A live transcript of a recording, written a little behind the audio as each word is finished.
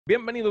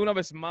Bienvenido una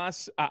vez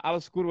más a Al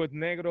Oscuro with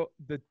Negro,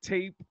 the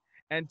tape.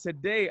 And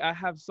today I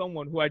have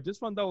someone who I just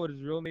found out what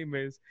his real name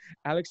is,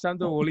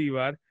 Alexander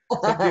Bolivar,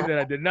 something that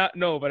I did not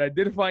know, but I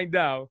did find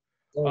out,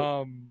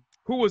 So,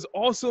 who was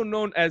also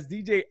known as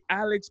DJ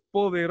Alex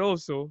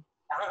Poderoso.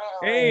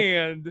 ah,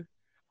 And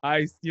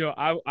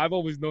I've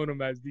always known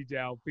him as DJ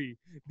LP.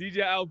 DJ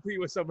LP,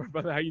 what's up, my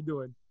brother? How you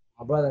doing?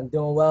 my brother, I'm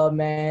doing well,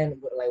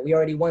 man. Like we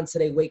already won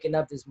today, waking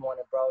up this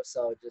morning, bro.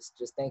 So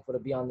just thankful to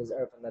be on this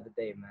earth another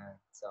day, man.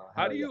 So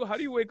How hell do yeah. you how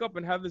do you wake up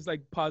and have this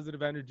like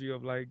positive energy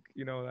of like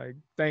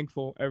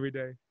thankful every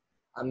day?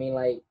 I mean,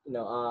 like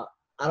I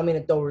don't mean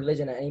to throw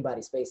religion at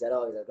anybody's face at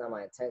all, because that's not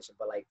my intention.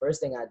 But like first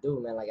thing I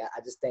do, man, like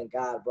I just thank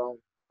God, bro.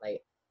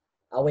 Like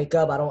I wake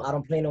up, I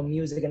don't play no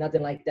music or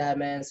nothing like that,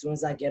 man. As soon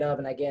as I get up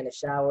and I get in the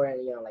shower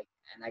and like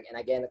and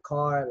I get in the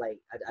car, like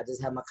I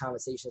just have my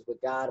conversations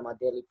with God and my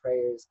daily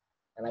prayers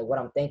and like what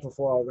I'm thankful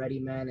for already,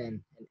 man.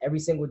 And every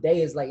single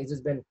day is like it's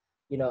just been,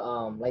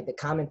 like the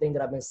common thing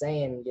that I've been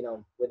saying,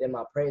 within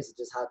my prayers is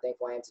just how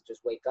thankful I am to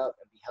just wake up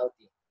and be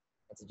healthy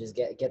and to just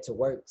get to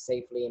work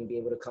safely and be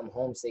able to come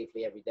home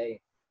safely every day.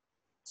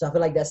 So I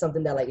feel like that's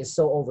something that like is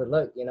so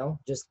overlooked,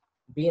 just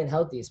being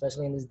healthy,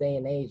 especially in this day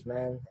and age,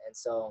 man. And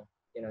so,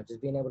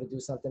 just being able to do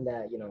something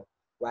that,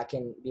 where I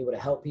can be able to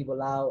help people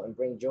out and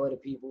bring joy to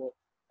people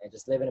and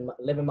just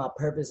living my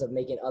purpose of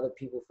making other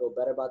people feel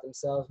better about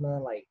themselves,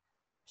 man. Like,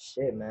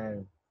 shit,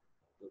 man.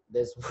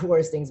 There's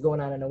worse things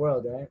going on in the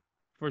world, right?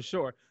 For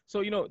sure.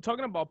 So,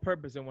 talking about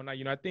purpose and whatnot,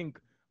 I think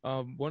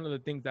one of the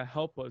things that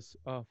help us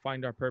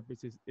find our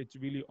purpose is it's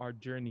really our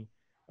journey,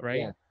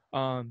 right?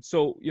 Yeah.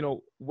 So,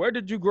 where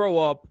did you grow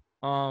up?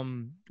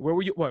 Where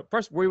were you? What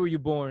first? Where were you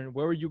born?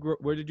 Where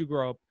did you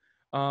grow up?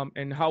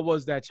 And how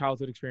was that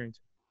childhood experience?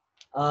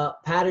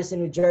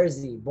 Patterson, New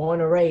Jersey, born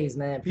and raised,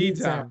 man. P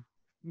P-Town,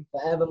 Town.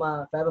 forever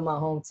my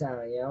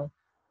hometown,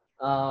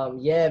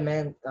 Yeah,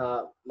 man.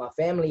 My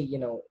family,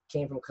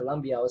 came from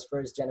Colombia. I was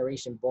first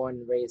generation born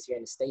and raised here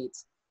in the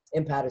States,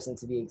 in Patterson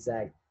to be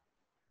exact.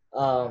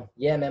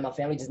 Yeah, man, my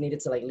family just needed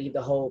to like leave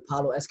the whole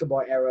Pablo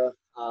Escobar era,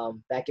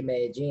 back in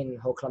Medellin,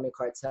 whole Colombian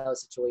cartel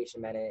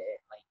situation, man. It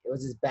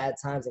was just bad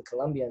times in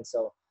Colombia, and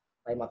so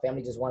like my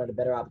family just wanted a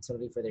better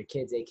opportunity for their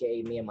kids,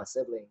 aka me and my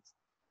siblings.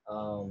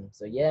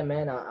 So yeah,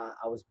 man,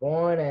 I was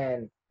born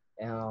and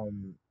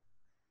um,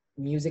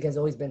 music has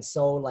always been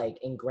so like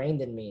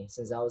ingrained in me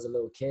since I was a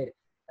little kid.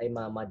 Like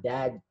my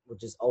dad would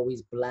just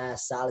always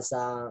blast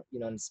salsa, in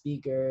the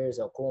speakers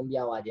or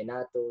cumbia or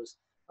vallenatos.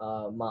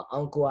 My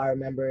uncle, I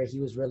remember, he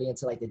was really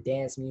into like the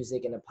dance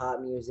music and the pop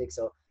music,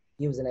 so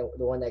he was the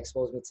one that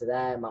exposed me to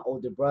that. My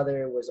older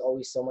brother was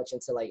always so much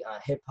into like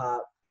hip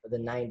hop of the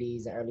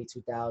 '90s and early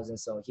 2000s,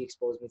 so he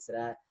exposed me to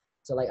that.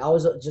 So like I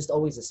was just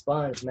always a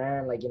sponge,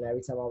 man. Like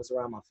every time I was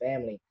around my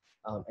family,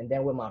 and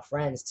then with my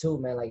friends too,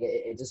 man. Like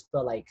it just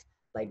felt like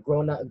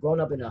grown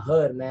up in the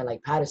hood, man.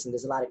 Like Patterson,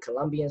 there's a lot of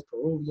Colombians,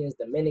 Peruvians,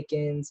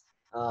 Dominicans.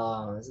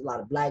 There's a lot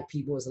of Black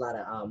people. There's a lot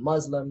of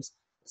Muslims.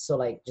 So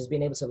like just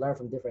being able to learn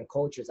from different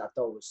cultures, I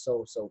thought was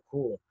so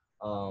cool.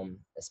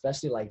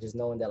 Especially like just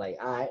knowing that like,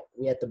 all right,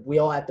 we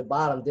all at the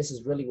bottom. This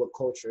is really what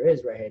culture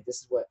is right here. This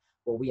is what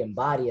we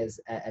embody as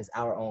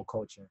our own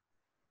culture.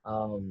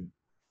 Um,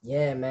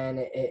 yeah, man,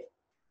 it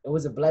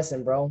was a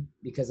blessing, bro.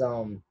 Because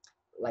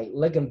like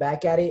looking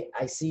back at it,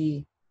 I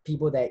see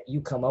people that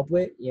you come up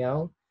with,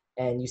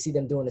 and you see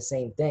them doing the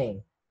same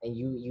thing, and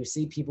you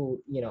see people,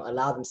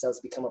 allow themselves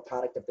to become a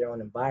product of their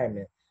own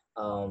environment.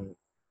 Um,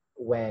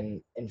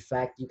 when in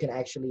fact you can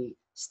actually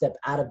step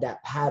out of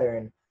that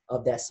pattern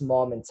of that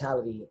small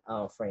mentality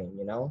frame,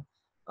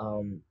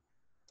 um,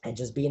 and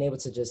just being able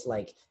to just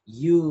like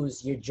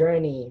use your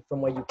journey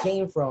from where you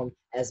came from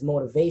as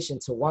motivation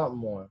to want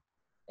more.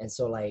 And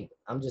so like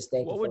I'm just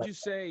thankful What for would like, you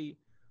say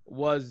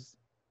was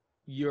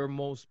your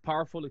most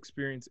powerful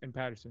experience in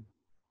Patterson?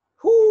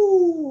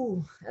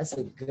 whoo, that's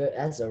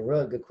a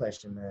real good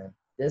question, man.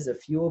 There's a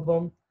few of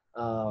them.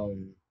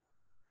 Um,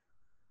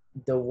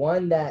 the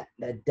one that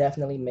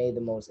definitely made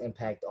the most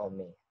impact on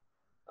me.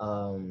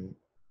 Um,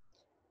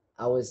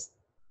 I was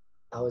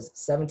I was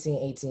 17,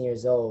 18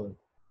 years old,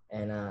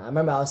 and I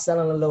remember I was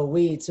selling a little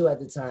weed too at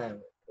the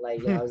time.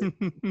 Like I was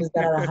just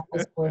got out of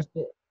high school and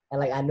shit, and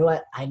like I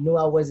knew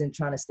I wasn't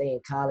trying to stay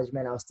in college,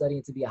 man. I was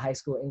studying to be a high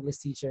school English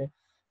teacher.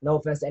 No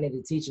offense to any of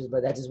the teachers,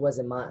 but that just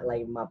wasn't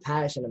my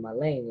passion and my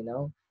lane.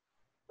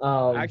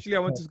 Um, Actually, I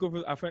went to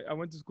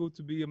school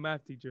to be a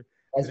math teacher. It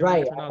that's didn't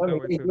really right. turn I out that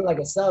remember way you too. were like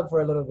a sub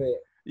for a little bit.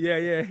 Yeah,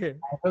 yeah, yeah.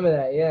 I remember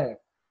that, yeah.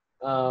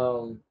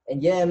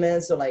 And yeah,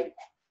 man. So like,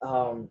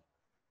 um,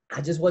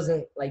 I just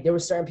wasn't like there were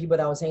certain people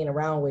that I was hanging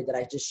around with that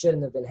I just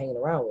shouldn't have been hanging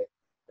around with.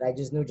 That I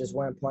just knew just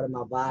weren't part of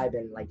my vibe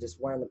and like just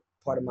weren't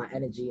part of my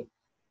energy.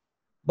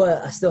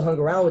 But I still hung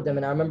around with them.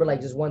 And I remember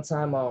like just one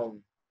time,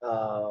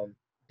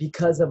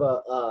 because of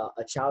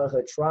a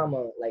childhood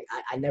trauma, like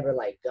I never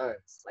liked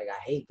guns. Like I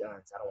hate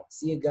guns. I don't want to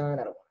see a gun.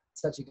 I don't want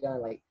to touch a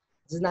gun. Like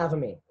it's just not for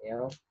me.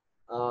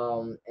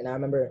 And I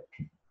remember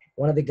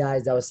one of the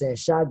guys that was saying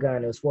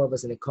shotgun. There was four of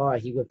us in the car.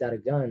 He whipped out a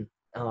gun.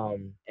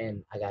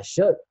 And I got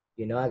shook.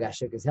 I got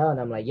shook as hell. And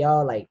I'm like,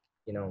 yo, like,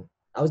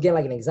 I was getting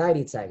like an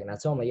anxiety attack, and I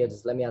told him like, yo,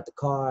 just let me out the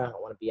car. I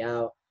want to be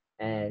out.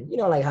 And you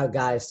know, like how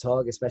guys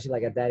talk, especially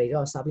like at that age,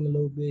 oh, stop being a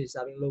little bitch,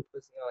 stop being a little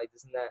pussy, you know, like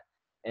this and that.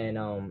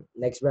 And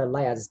next red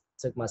light, I just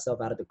took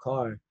myself out of the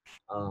car,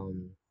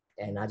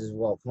 and I just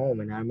walked home.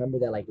 And I remember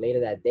that like later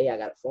that day, I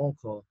got a phone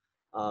call,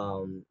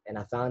 and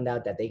I found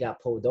out that they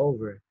got pulled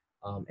over,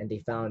 and they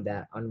found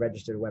that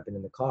unregistered weapon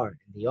in the car,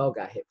 and they all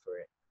got hit for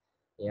it,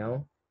 you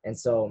know. And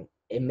so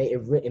it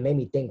made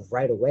me think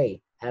right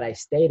away. Had I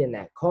stayed in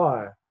that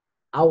car,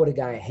 I would have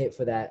gotten hit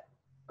for that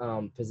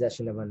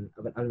possession of an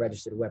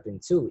unregistered weapon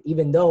too,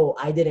 even though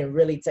I didn't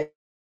really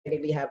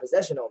technically have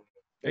possession on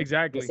me. In the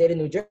Exactly. state of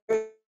New Jersey,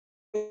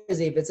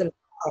 if it's in a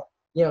car,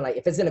 you know, like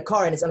if it's in a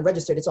car and it's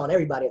unregistered, it's on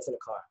everybody that's in the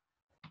car.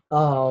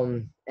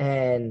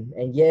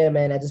 And yeah,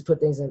 man, that just put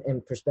things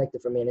in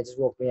perspective for me, and it just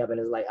woke me up, and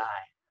it's like,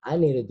 I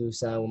need to do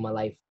something with my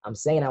life. I'm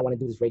saying I want to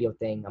do this radio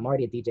thing. I'm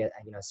already a DJ at,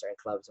 you know, certain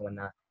clubs and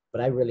whatnot,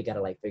 but I really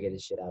gotta like figure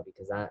this shit out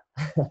because I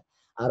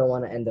I don't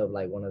want to end up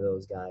like one of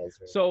those guys.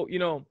 Right? So, you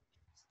know,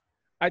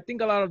 I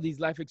think a lot of these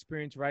life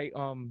experience, right,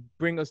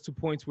 bring us to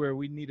points where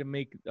we need to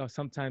make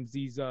sometimes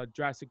these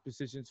drastic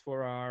decisions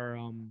for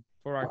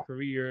our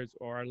careers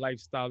or our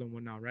lifestyle and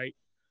whatnot, right?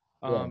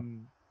 Yeah.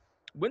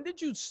 When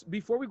did you,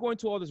 before we go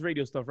into all this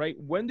radio stuff, right?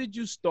 When did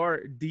you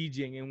start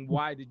DJing and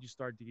why did you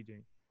start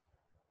DJing?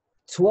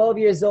 12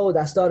 years old,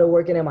 I started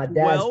working at my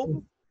dad's.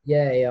 12?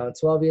 Yeah, yeah,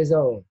 12 years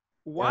old.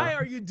 Why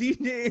are you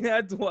DJing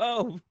at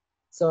 12?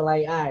 So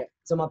like, all right.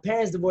 So my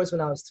parents divorced when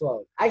I was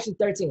 12. Actually,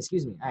 13.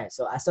 Excuse me. All right.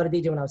 So I started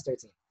DJing when I was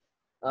 13.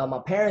 My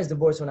parents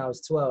divorced when I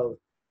was 12.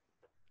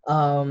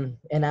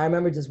 And I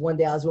remember just one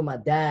day I was with my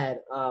dad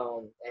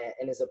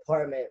in his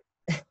apartment.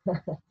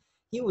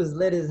 He was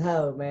lit as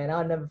hell, man.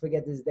 I'll never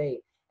forget this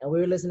day. And we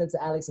were listening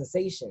to Alex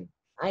Sensation.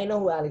 I didn't know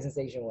who Alex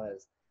Sensation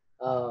was.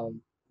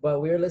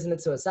 But we were listening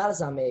to a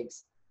salsa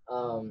mix.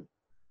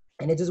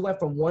 And it just went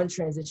from one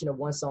transition of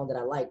one song that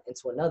I liked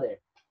into another.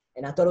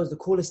 And I thought it was the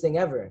coolest thing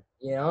ever,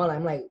 you know? And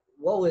I'm like,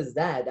 what was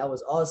that? That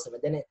was awesome.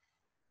 And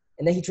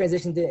then he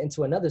transitioned it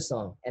into another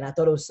song. And I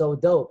thought it was so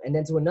dope. And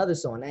then to another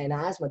song. And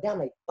I asked my dad, I'm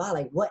like, wow,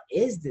 like, what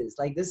is this?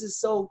 Like, this is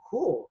so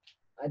cool.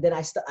 And then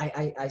I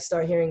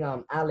start hearing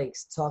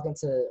Alex talking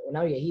to una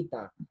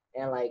viejita.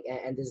 And like,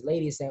 and this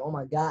lady is saying, oh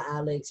my God,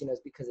 Alex, you know,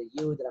 it's because of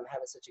you that I'm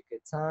having such a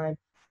good time.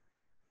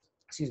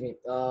 Excuse me.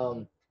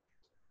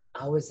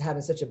 I was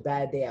having such a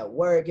bad day at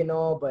work and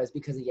all, but it's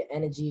because of your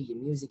energy,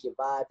 your music, your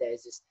vibe that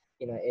is just,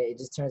 you know, it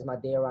just turns my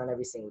day around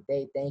every single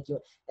day. Thank you.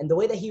 And the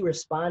way that he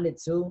responded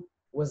too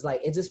was like,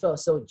 it just felt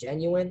so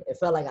genuine. It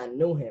felt like I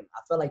knew him.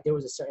 I felt like there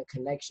was a certain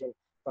connection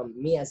from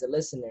me as a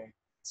listener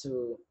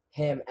to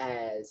him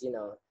as, you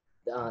know,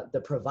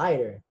 the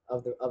provider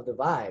of the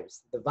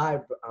vibes, the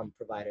vibe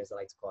providers, I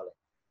like to call it.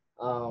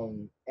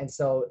 And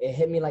so it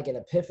hit me like an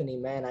epiphany,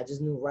 man. I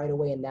just knew right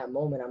away in that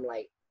moment. I'm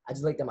like, I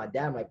just looked at my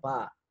dad. I'm like,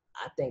 "Pa,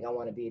 I think I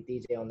want to be a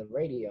DJ on the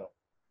radio."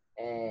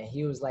 And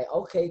he was like,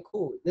 okay,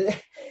 cool.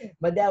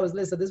 My dad was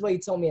listening. This is what he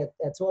told me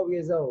at 12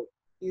 years old.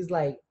 He's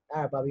like,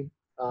 all right, Bobby.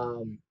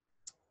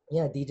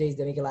 Yeah, DJs,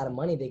 they make a lot of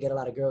money. They get a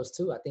lot of girls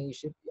too. I think you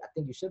should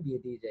be a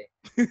DJ.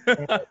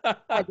 And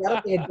I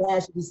don't think a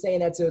dad should be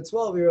saying that to a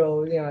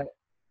 12-year-old, you know,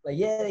 like,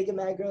 yeah, they get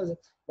mad girls. And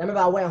I remember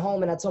I went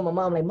home and I told my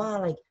mom, like,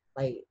 Mom,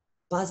 like,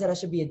 Pa said I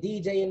should be a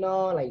DJ, you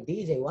know, like,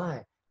 DJ,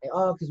 why? Like,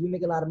 oh, because we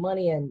make a lot of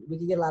money and we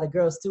can get a lot of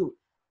girls too.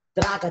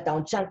 Trácata,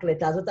 un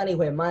chancletazo tan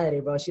hijo de madre,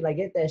 bro. She like,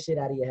 get that shit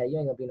out of your head. You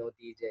ain't gonna be no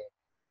DJ.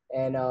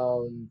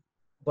 And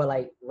but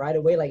like right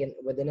away, like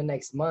within the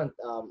next month,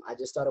 I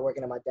just started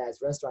working at my dad's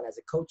restaurant as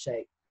a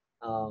co-check.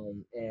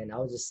 And I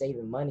was just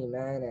saving money,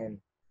 man.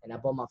 And I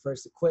bought my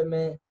first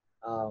equipment.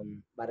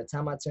 By the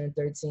time I turned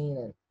 13,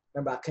 and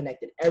remember I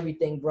connected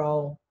everything,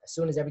 bro. As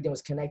soon as everything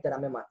was connected,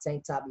 I'm in my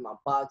tank top and my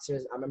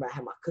boxers. I remember I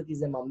had my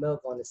cookies and my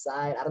milk on the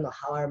side. I don't know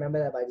how I remember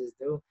that, but I just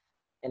do.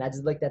 And I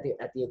just looked at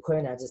the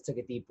equipment. I just took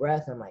a deep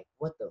breath. I'm like,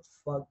 what the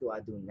fuck do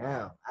I do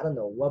now? I don't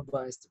know what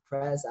buttons to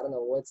press. I don't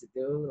know what to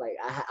do. Like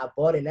I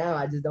bought it now.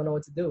 I just don't know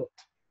what to do.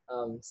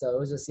 So it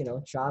was just, you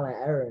know, trial and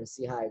error and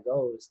see how it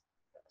goes.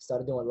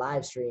 Started doing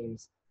live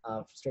streams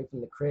straight from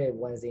the crib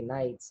Wednesday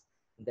nights.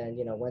 And then,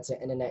 you know, went to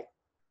an internet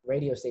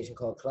radio station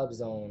called Club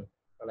Zone,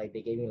 where like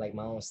they gave me like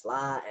my own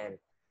slot and,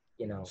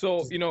 you know. So,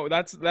 just, you know,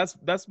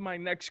 that's my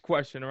next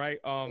question, right?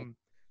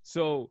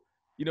 So,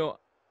 you know,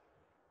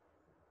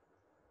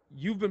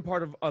 you've been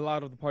part of a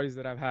lot of the parties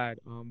that I've had,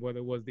 whether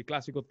it was the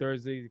Classical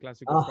Thursdays, the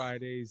Classical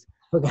Fridays,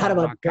 forgot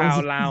about the Macau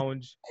classic.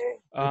 Lounge.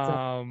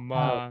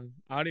 I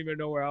don't even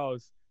know where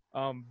else.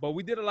 But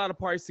we did a lot of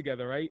parties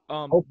together, right?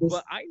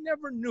 But I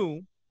never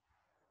knew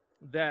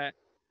that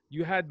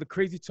you had the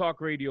Crazy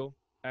Talk Radio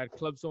at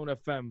Club Zone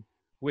FM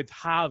with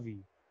Javi.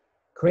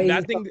 Crazy. And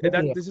I think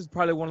that this is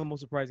probably one of the most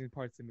surprising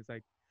parts to me. It's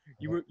like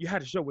you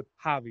had a show with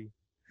Javi.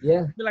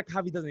 Yeah. I feel like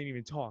Javi doesn't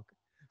even talk.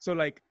 So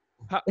like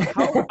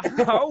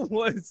how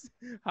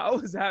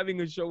was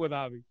having a show with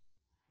Javi?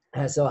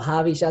 So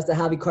Javi, shouts to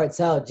Javi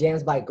Cartel,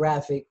 Jams by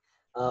Graphic,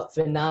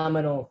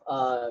 phenomenal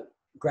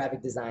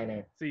graphic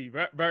designer. See,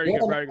 very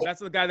good, very good. That's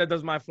the guy that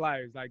does my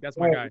flyers. Like that's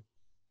my guy.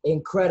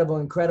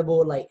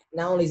 incredible. Like,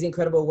 not only is he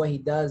incredible what he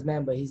does,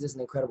 man, but he's just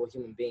an incredible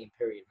human being.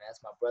 Period, man.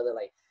 That's my brother.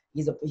 Like,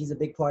 he's a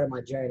big part of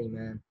my journey,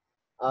 man.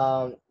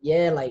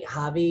 Yeah, like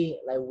Javi,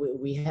 like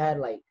we had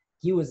like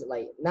he was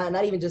like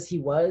not even just he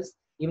was,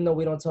 even though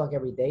we don't talk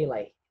every day.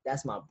 Like,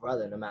 that's my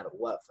brother, no matter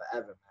what,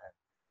 forever,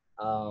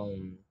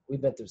 man.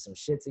 We've been through some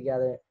shit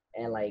together,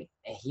 and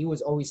he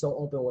was always so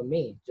open with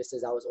me, just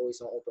as I was always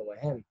so open with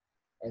him.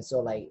 And so,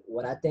 like,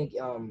 what I think,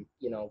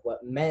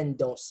 what men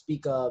don't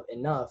speak of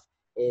enough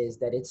is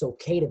that it's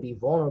okay to be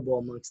vulnerable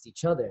amongst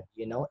each other.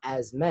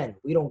 As men,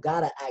 we don't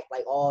gotta act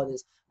like all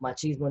this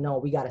machismo. No,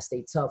 we gotta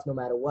stay tough no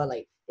matter what.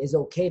 Like, it's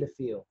okay to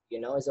feel.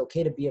 It's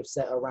okay to be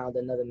upset around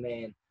another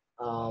man,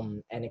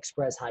 and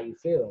express how you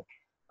feel.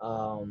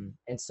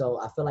 And so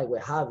I feel like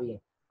with Javi,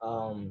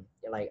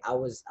 like I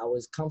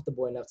was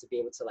comfortable enough to be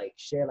able to like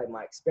share like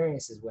my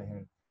experiences with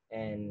him,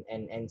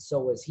 and so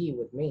was he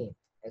with me.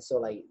 And so,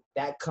 like,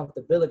 that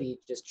comfortability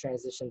just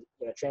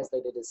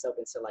translated itself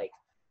into like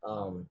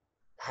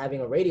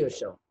having a radio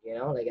show,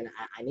 like, and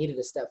I needed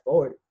to step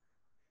forward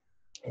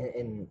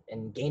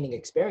and gaining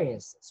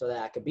experience so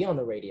that I could be on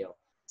the radio,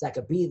 so I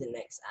could be the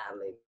next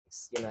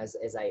Alex,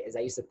 as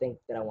I used to think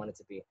that I wanted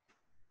to be.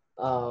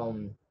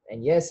 And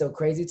yeah, so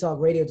Crazy Talk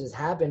Radio just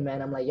happened,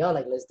 man. I'm like, yo,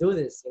 like, let's do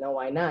this.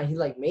 Why not? He's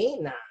like, me?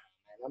 Nah,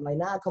 man. I'm like,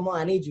 nah, come on,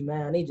 I need you,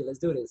 man. I need you. Let's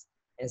do this.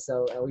 And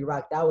so we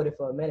rocked out with it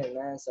for a minute,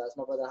 man. So that's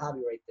my brother Hobby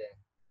right there.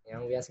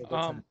 We had some good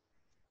time.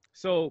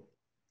 So,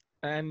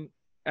 and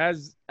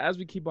as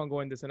we keep on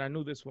going this, and I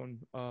knew this one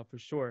for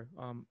sure.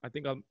 I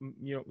think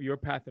your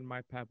path and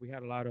my path, we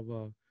had a lot of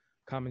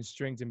common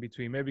strings in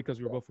between. Maybe because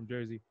we were both from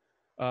Jersey.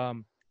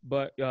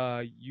 But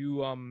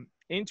you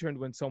interned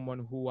with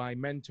someone who I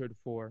mentored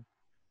for,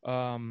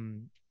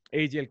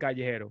 AJ El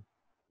Callejero.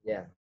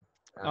 Yeah.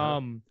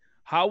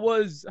 How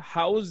was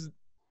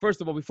first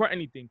of all, before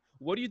anything,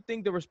 what do you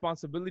think the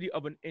responsibility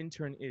of an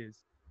intern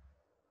is?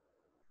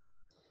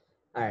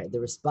 All right, the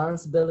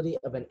responsibility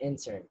of an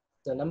intern.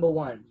 So number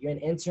one, you're an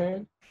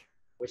intern,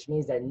 which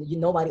means that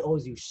nobody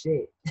owes you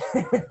shit.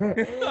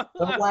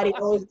 Nobody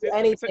owes you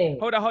anything.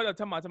 Hold on.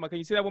 Tell me. Can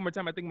you say that one more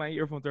time? I think my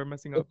earphones are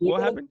messing up.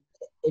 What happened?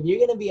 If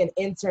you're gonna be an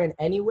intern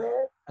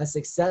anywhere, a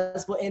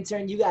successful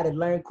intern, you gotta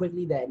learn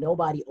quickly that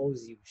nobody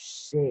owes you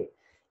shit.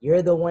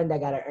 You're the one that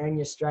gotta earn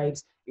your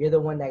stripes. You're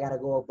the one that gotta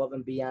go above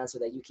and beyond so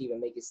that you can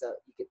even you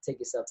can take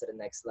yourself to the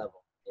next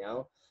level.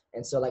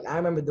 And so, like, I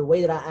remember the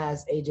way that I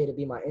asked AJ to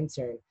be my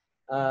intern.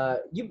 I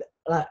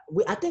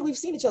think we've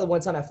seen each other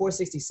one time at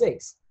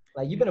 466.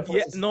 Like, you've been a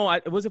 466. Yeah, no,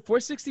 was it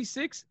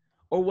 466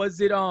 or was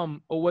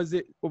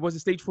it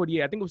stage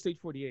 48? I think it was stage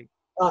 48.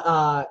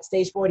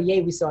 Stage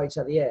 48, we saw each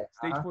other. Yeah.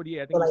 Stage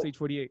 48. I think it was stage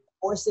 48.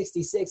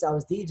 466. I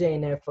was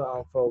DJing there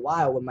for a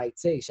while with Mike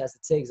Tiggs. Shouts to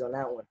Tiggs on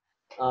that one.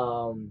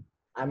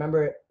 I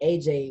remember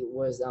AJ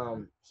was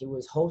he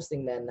was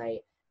hosting that night.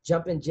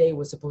 Jumpin' Jay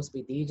was supposed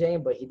to be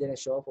DJing, but he didn't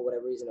show up for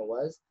whatever reason it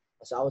was.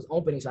 So I was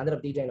opening, so I ended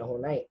up DJing the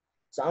whole night.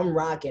 So I'm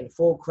rocking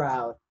full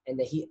crowd, and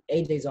then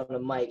AJ's on the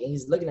mic, and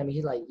he's looking at me.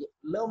 He's like,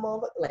 "Little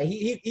motherfucker," like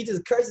he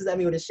just curses at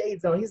me with the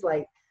shades on. He's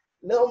like,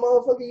 "Little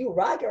motherfucker, you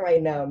rocking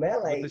right now,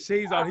 man!" Like, with the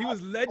shades on, he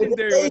was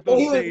legendary with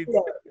those shades.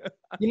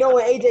 When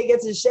AJ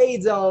gets his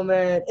shades on,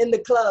 man, in the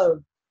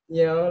club,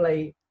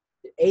 like,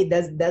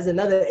 that's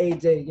another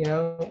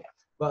AJ,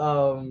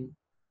 But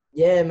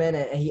yeah, man,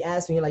 and he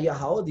asked me, like, "Yo,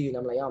 how old are you?" And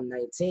I'm like, "Yo, I'm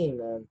 19,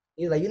 man."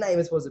 He's like, "You're not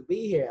even supposed to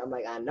be here." I'm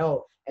like, "I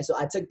know." And so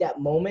I took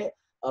that moment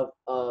of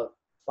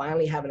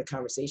finally having a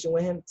conversation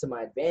with him to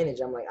my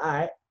advantage. I'm like, all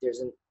right, there's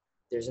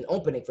an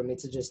opening for me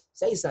to just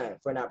say something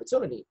for an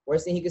opportunity.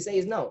 Worst thing he could say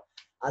is no.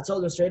 I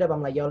told him straight up,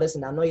 I'm like, yo,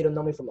 listen, I know you don't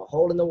know me from a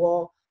hole in the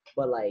wall,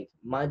 but like,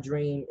 my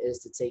dream is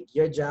to take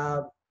your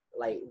job,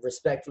 like,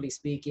 respectfully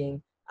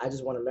speaking. I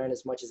just want to learn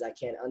as much as I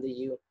can under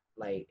you.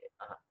 Like,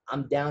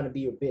 I'm down to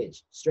be your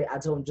bitch. Straight, I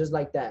told him just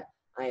like that.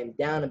 I am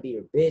down to be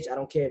your bitch. I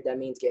don't care if that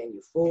means getting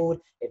you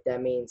food, if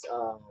that means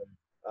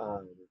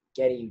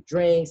getting you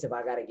drinks, if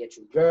I gotta get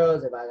you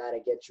girls, if I gotta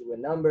get you a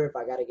number, if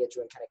I gotta get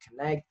you and kind of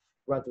connect,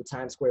 run through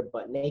Times Square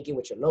butt naked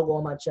with your logo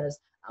on my chest.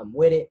 I'm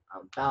with it.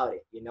 I'm about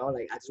it.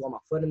 Like, I just want my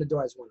foot in the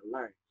door. I just want to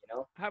learn.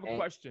 I have a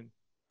question.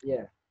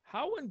 Yeah.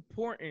 How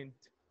important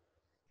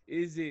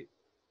is it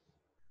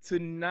to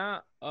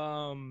not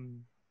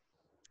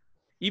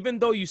even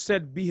though you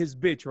said be his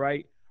bitch,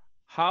 right?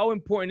 How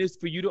important is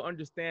it for you to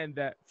understand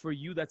that for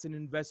you that's an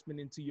investment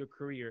into your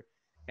career?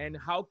 And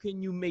how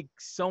can you make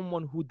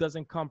someone who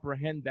doesn't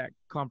comprehend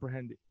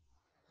it?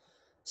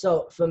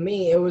 So for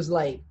me, it was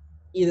like,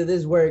 either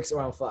this works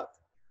or I'm fucked.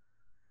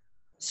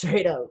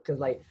 Straight up. Because,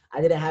 like,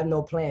 I didn't have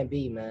no plan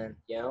B, man.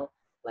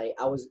 Like,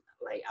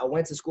 I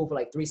went to school for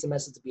like 3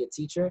 semesters to be a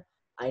teacher.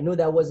 I knew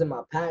that wasn't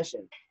my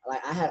passion.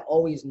 Like, I had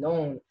always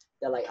known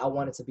that, like, I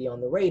wanted to be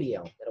on the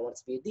radio, that I wanted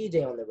to be a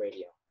DJ on the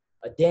radio.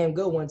 A damn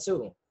good one,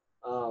 too.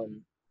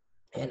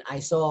 And I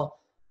saw,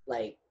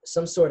 like,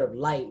 some sort of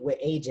light with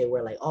AJ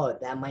where, like, oh,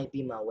 that might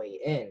be my way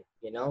in,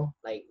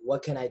 Like,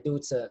 what can I do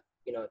to,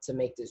 to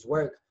make this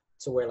work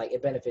to where, like,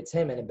 it benefits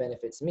him and it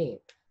benefits me?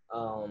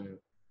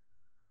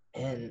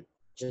 And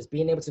just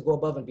being able to go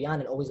above and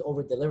beyond and always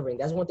over delivering.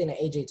 That's one thing that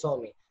AJ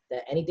taught me,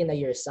 that anything that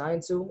you're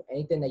assigned to,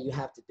 anything that you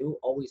have to do,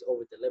 always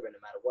over deliver no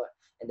matter what.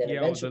 And then Yeah,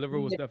 over eventually deliver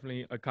was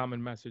definitely a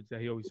common message that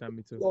he always sent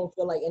me you to. don't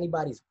feel like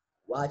anybody's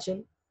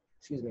watching.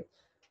 Excuse me.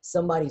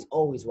 Somebody's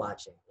always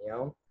watching, you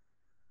know?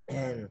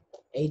 And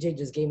AJ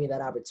just gave me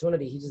that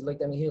opportunity. He just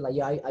looked at me. He was like,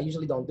 "Yeah, I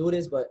usually don't do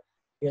this, but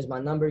here's my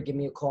number. Give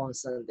me a call on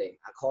Sunday."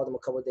 I called him a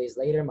couple of days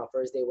later. My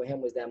first day with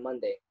him was that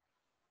Monday.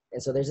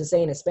 And so there's a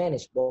saying in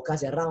Spanish, boca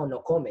cerrada no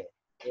come.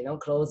 You know,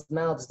 closed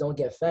mouths don't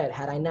get fed.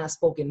 Had I not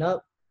spoken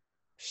up,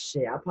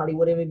 shit, I probably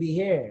wouldn't even be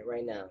here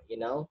right now, you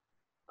know?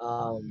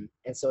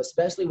 And so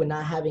especially with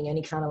not having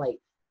any kind of like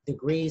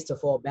degrees to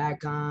fall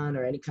back on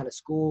or any kind of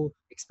school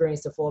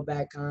experience to fall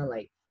back on,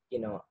 like, you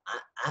know,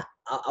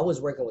 I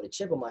was working with a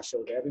chip on my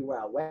shoulder everywhere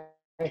I went,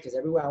 because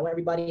everywhere I went,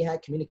 everybody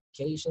had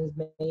communications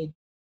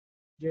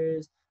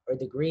majors or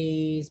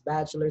degrees,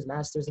 bachelors,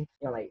 masters, and,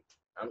 you know, like,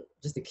 I'm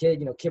just a kid,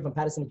 you know, kid from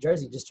Patterson, New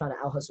Jersey, just trying to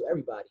out hustle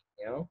everybody,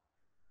 you know?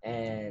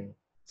 And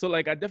So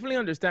like I definitely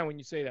understand when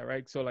you say that,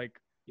 right? So like,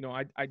 you know,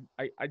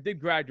 I did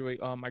graduate.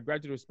 I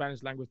graduated with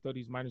Spanish language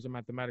studies, minors in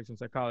mathematics and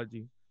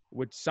psychology,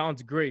 which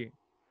sounds great.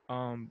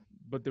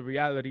 But the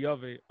reality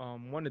of it,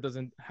 one, it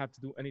doesn't have to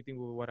do anything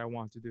with what I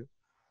want to do.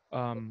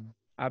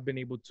 I've been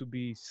able to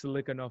be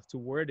slick enough to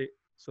word it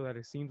so that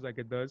it seems like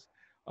it does.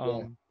 yeah,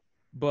 Um,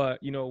 but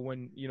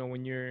when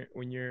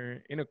you're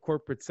in a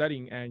corporate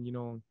setting and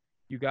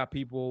you got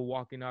people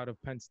walking out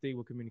of Penn State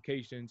with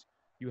communications,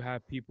 you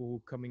have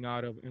people coming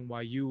out of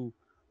NYU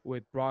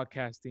with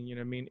broadcasting. You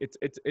know what I mean?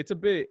 It's a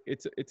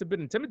bit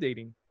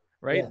intimidating,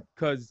 right? yeah,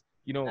 Because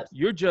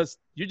absolutely.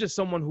 you're just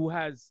someone who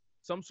has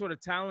some sort of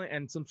talent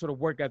and some sort of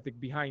work ethic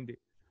behind it,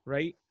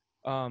 right?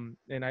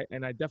 And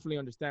I definitely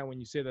understand when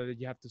you say that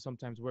you have to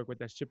sometimes work with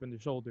that chip in the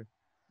shoulder,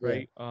 Yeah,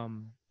 right?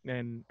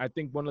 And I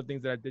think one of the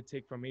things that I did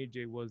take from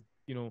AJ was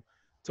to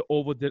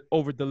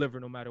over deliver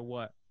no matter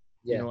what,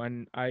 yeah.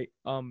 and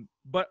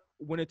but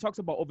when it talks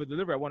about over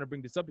deliver, I want to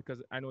bring this up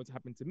because I know it's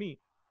happened to me.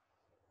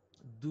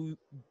 Do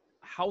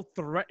How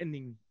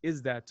threatening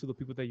is that to the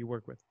people that you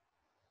work with?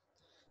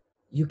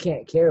 You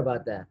can't care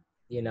about that,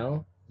 you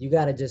know? You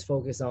got to just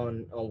focus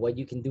on what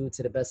you can do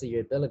to the best of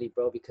your ability,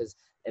 bro, because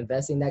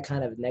investing that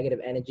kind of negative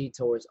energy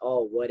towards,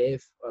 oh, what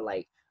if, or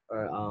like,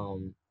 or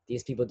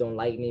these people don't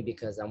like me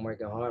because I'm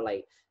working hard,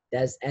 like,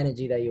 that's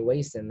energy that you're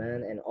wasting,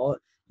 man. And all,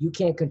 you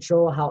can't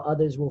control how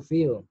others will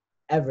feel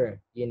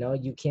ever, you know?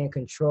 You can't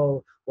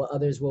control what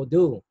others will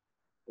do.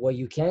 What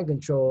you can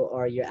control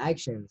are your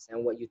actions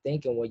and what you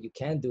think and what you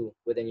can do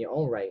within your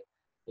own right,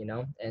 you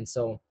know? And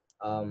so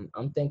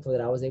I'm thankful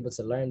that I was able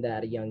to learn that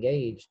at a young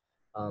age,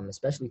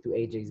 especially through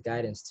AJ's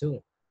guidance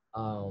too.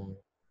 Um,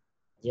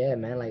 yeah,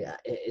 man, like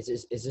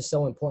it's just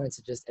so important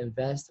to just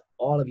invest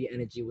all of your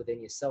energy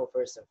within yourself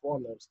first and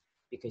foremost,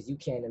 because you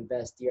can't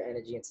invest your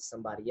energy into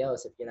somebody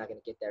else if you're not going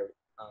to get that,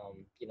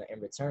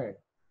 in return.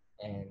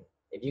 And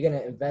if you're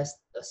going to invest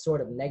a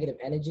sort of negative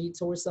energy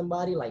towards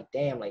somebody, like,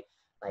 damn, like,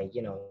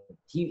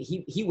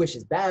 he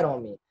wishes bad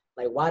on me.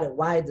 Like,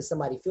 why does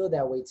somebody feel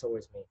that way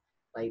towards me?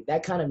 Like,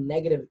 that kind of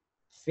negative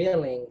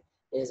feeling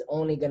is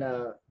only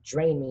gonna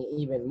drain me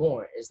even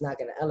more. It's not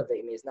gonna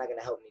elevate me. It's not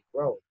gonna help me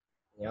grow.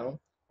 You know.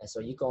 And so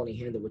you can only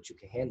handle what you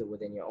can handle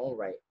within your own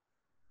right.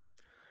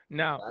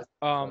 Now,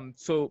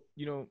 That's, so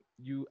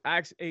you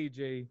ask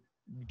AJ,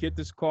 you get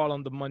this call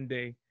on the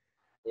Monday,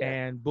 yeah,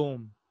 and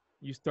boom,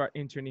 you start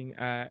interning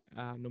at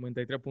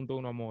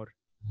 93.1 Amor.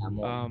 I'm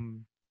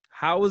on.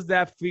 How was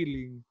that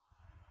feeling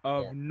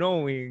of Yeah,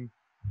 knowing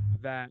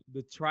that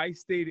the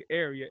tri-state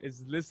area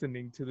is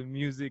listening to the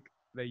music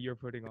that you're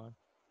putting on?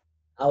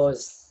 I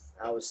was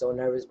so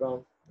nervous,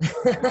 bro.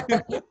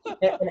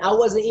 And I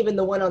wasn't even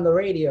the one on the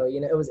radio. You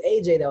know, it was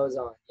AJ that was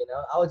on. You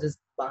know, I was just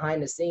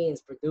behind the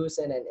scenes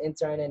producing and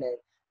interning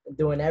and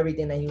doing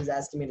everything that he was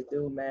asking me to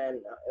do.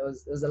 Man, it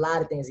was a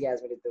lot of things he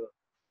asked me to do.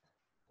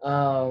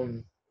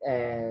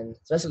 And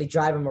especially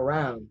drive him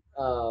around,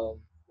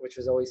 which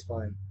was always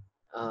fun.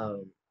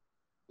 Um,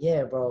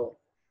 yeah, bro,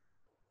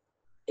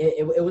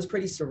 it was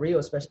pretty surreal.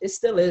 Especially, it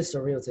still is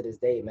surreal to this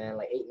day, man.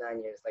 Like 8,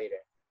 9 years later.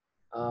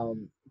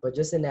 But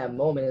just in that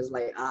moment, it's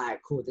like, all right,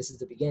 cool. This is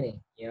the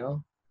beginning, you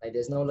know. Like,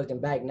 there's no looking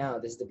back now.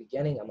 This is the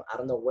beginning. I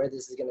don't know where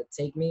this is gonna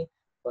take me,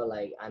 but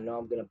like, I know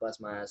I'm gonna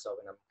bust my ass off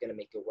and I'm gonna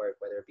make it work,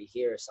 whether it be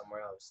here or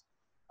somewhere else.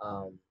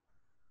 Um,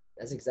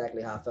 that's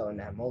exactly how I felt in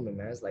that moment,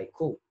 man. It's like,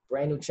 cool,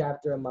 brand new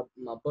chapter in my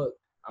book.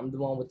 I'm the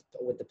one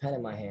with the pen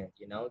in my hand.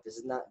 You know, this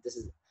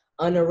is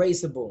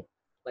unerasable.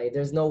 Like,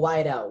 there's no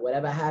whiteout.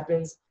 Whatever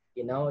happens,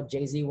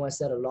 Jay-Z once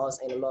said, a loss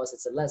ain't a loss,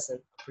 it's a lesson.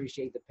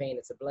 Appreciate the pain,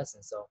 it's a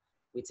blessing. So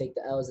we take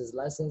the L's as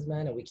lessons,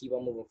 man, and we keep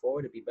on moving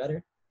forward to be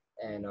better.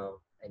 And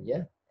yeah,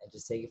 and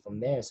just take it from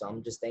there. So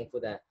I'm just thankful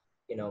that,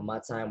 my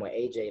time with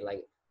AJ,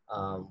 like,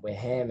 with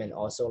him, and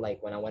also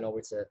like when I went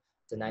over to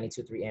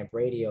 92.3 amp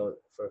radio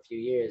for a few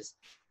years,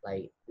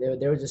 like there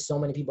were just so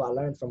many people I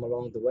learned from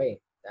along the way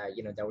that,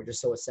 that were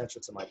just so essential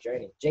to my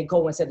journey. J.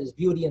 Cole once said there's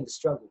beauty in the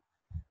struggle.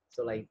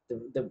 So like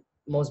the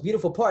most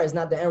beautiful part is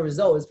not the end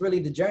result. It's really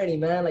the journey,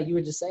 man. Like you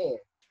were just saying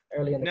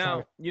earlier in the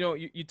Now,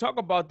 conversation. you talk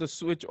about the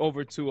switch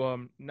over to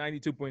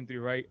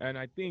 92.3, right? And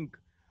I think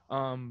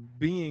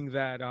being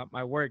that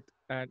I worked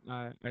at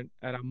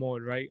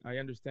Amor, right? I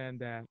understand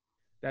that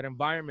that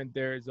environment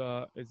there is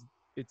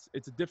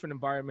it's a different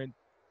environment,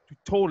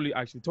 totally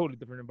actually totally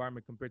different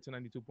environment compared to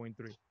 92.3,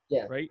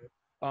 Yeah. right?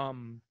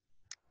 Um,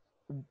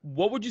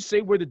 what would you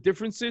say were the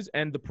differences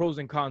and the pros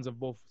and cons of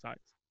both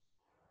sides?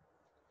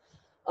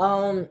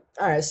 All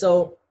right.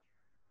 So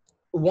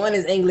one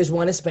is English,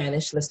 one is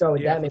Spanish. Let's start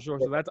with Yeah, that. for Maybe sure.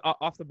 So that's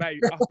off the bat.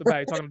 Off the bat,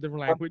 you're talking a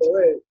different off language.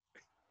 the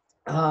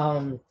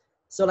rip.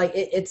 So like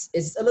it's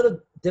a little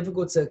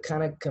difficult to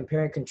kind of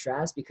compare and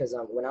contrast because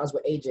when I was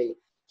with AJ,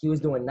 he was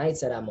doing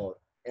nights at Amor,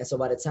 and so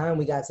by the time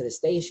we got to the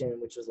station,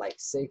 which was like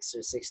 6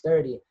 or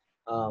 6:30,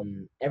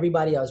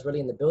 everybody else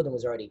really in the building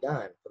was already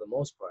gone for the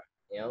most part,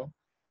 you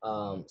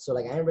know. So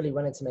like I didn't really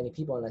run into many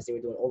people unless they were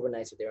doing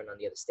overnights or they were on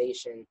the other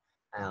station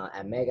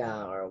at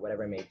Mega or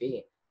whatever it may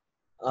be.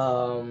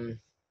 Um,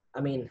 I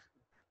mean,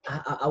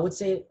 I would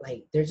say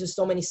like there's just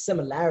so many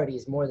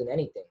similarities more than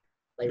anything.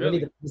 Like really Really?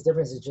 the biggest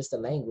difference is just the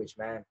language,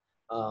 man.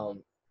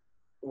 Um,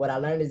 what I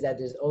learned is that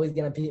there's always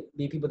gonna be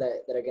people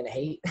that are gonna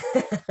hate,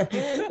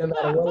 no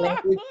matter what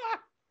language.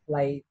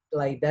 Like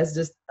that's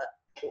just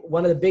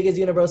one of the biggest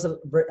universal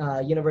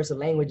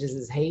languages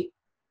is hate,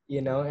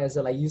 you know. And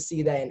so like you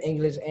see that in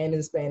English and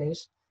in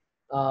Spanish.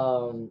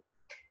 Um,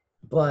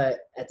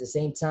 but at the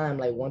same time,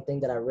 like one thing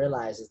that I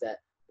realized is that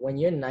when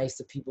you're nice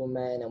to people,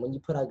 man, and when you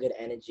put out good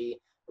energy,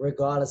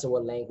 regardless of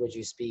what language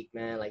you speak,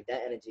 man, like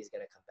that energy is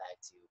gonna come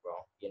back to you, bro.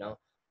 You know,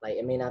 like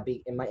it may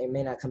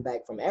not come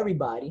back from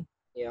everybody,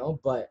 you know,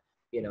 but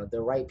you know,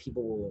 the right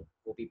people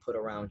will be put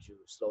around you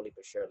slowly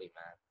but surely,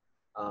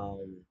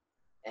 man.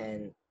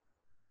 And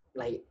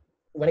like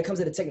when it comes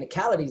to the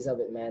technicalities of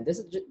it, man,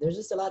 there's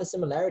just a lot of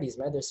similarities,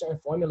 man. There's certain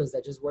formulas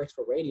that just works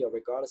for radio,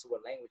 regardless of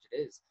what language it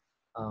is.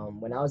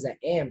 When I was at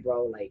AMP,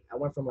 bro, like I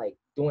went from like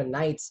doing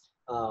nights,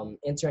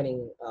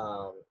 interning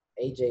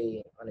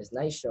AJ on his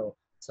night show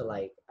to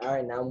like, all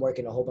right, now I'm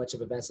working a whole bunch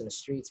of events in the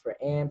streets for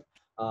AMP.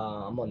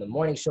 I'm on the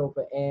morning show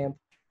for AMP.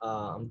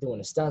 I'm doing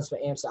the stunts for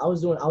AMP. So I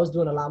was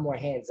doing a lot more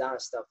hands-on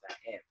stuff at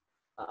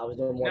AMP. I was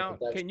doing more Now,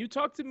 production. can you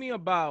talk to me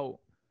about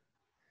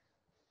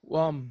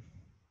um,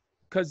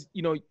 because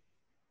you know,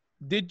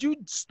 did you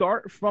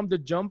start from the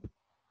jump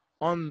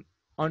on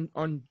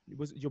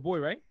was it your boy,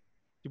 right?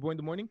 Your boy in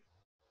the morning?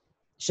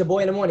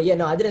 Shaboy in the morning. Yeah,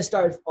 no, I didn't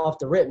start off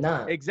the rip.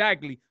 Nah,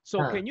 Exactly. So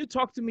nah. can you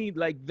talk to me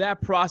like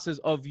that process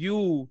of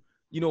you,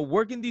 you know,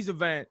 working these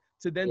events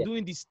to then Yeah.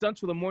 doing these stunts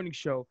for the morning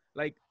show?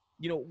 Like,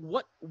 you know,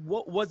 what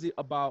was it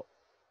about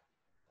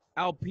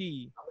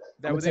LP I'm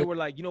that gonna they tell were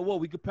like, you know what,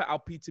 we could put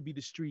LP to be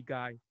the street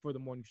guy for the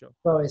morning show?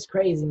 bro, it's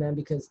crazy, man,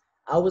 because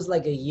I was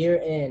like a year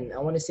in. I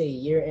want to say a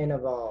year in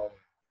of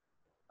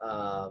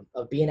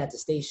being at the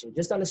station,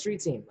 just on the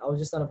street team. I was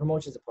just on the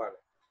promotions department.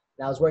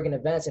 And I was working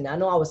events, and I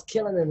know I was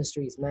killing in the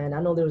streets, man.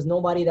 I know there was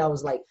nobody that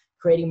was like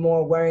creating more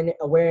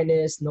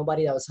awareness,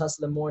 nobody that was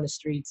hustling more in the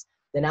streets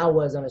than I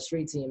was on the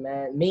street team,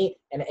 man. Me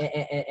and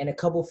a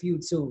couple few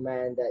too,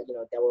 man, that you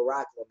know that were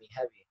rocking with me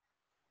heavy.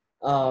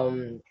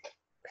 Um,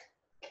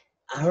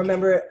 I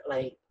remember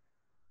like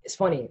it's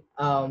funny.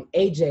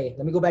 AJ,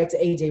 let me go back to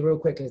AJ real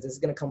quick because this is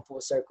gonna come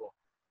full circle.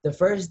 The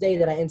first day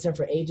that I interned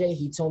for AJ,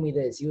 he told me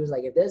this. He was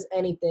like, if there's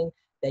anything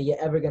that you're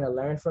ever gonna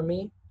learn from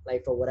me,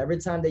 like for whatever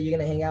time that you're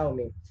gonna hang out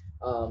with me,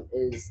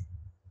 is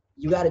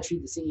you gotta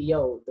treat the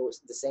CEO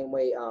the same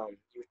way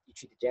you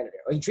treat the janitor,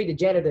 or you treat the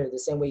janitor the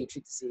same way you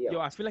treat the CEO. Yo,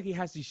 I feel like he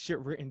has this shit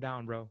written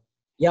down, bro.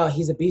 Yo,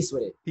 he's a beast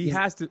with it. He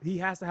has to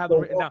have The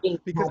them written down walking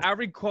because I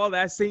recall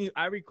that same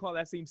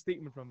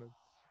statement from him.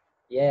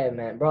 Yeah,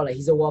 man, bro, like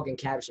he's a walking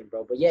caption,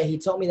 bro. But yeah, he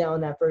told me that on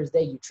that first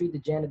day, you treat the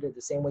janitor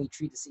the same way you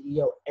treat the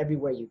CEO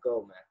everywhere you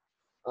go,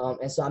 man.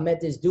 And so I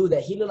met this dude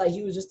that he looked like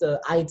he was just a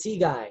IT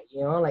guy,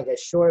 you know, like a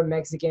short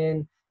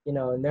Mexican, you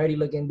know, nerdy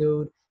looking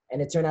dude.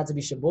 And it turned out to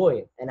be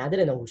Shaboy. And I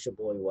didn't know who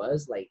Shaboy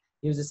was. Like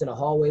he was just in the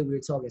hallway. We were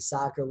talking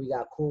soccer. We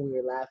got cool. We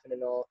were laughing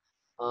and all.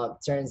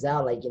 Turns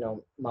out like, you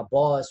know, my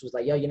boss was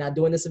like, yo, you're not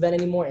doing this event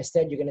anymore.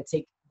 Instead, you're going to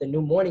take the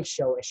new morning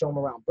show and show them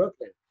around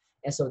Brooklyn.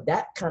 And so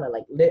that kind of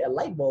like lit a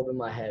light bulb in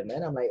my head,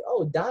 man. I'm like,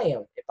 oh,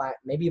 damn. If I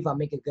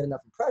make a good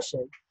enough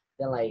impression,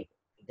 then like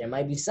there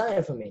might be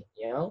something for me,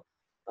 you know?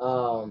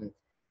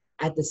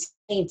 At the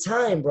same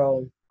time,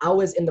 bro, I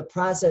was in the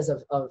process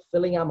of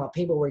filling out my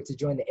paperwork to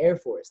join the Air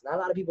Force. Not a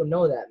lot of people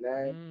know that,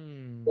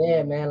 man.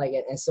 Yeah, man. Like,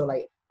 and so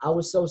like, I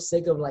was so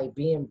sick of like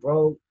being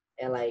broke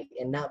and like,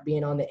 and not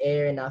being on the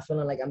air and not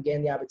feeling like I'm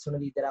getting the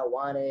opportunity that I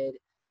wanted,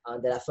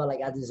 that I felt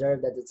like I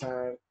deserved at the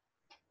time.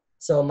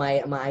 So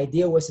my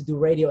idea was to do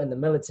radio in the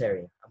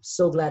military. I'm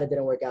so glad it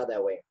didn't work out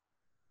that way.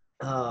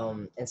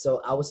 And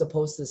so I was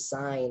supposed to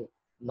sign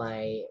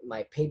my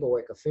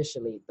paperwork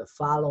officially the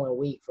following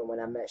week from when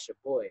I met your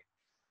boy.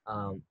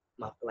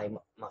 My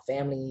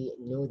family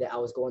knew that I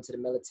was going to the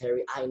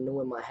military. I knew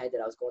in my head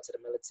that I was going to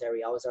the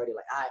military. I was already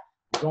like,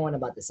 I'm going,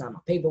 about to sign my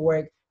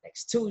paperwork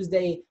next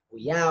Tuesday.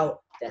 We out.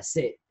 That's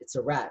it. It's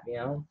a wrap, you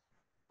know?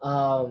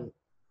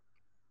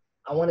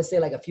 I want to say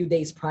like a few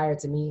days prior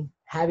to me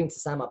having to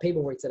sign my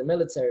paperwork to the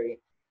military,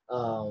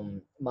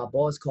 my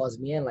boss calls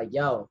me in like,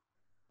 yo,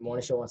 the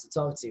morning show wants to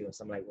talk to you.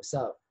 So I'm like, what's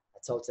up? I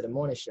talked to the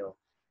morning show.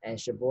 and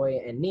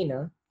Shaboy and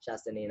Nina,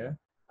 shouts to Nina,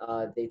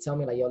 they tell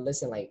me like, yo,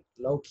 listen, like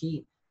low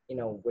key,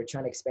 we're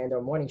trying to expand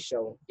our morning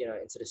show,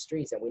 into the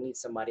streets, and we need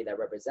somebody that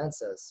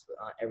represents us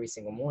every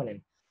single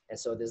morning. And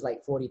so there's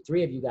like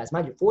 43 of you guys,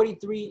 mind you,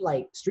 43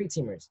 like street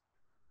teamers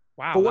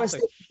Wow, for one that's a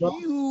station,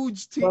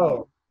 huge team.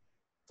 bro.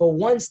 For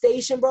one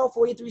station, bro,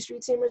 43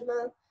 street teamers,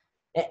 man.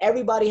 And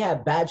everybody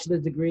had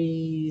bachelor's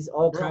degrees,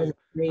 all kinds of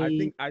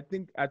degrees. I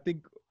think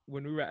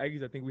when we were at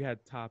Aggies, I think we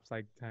had tops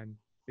like 10,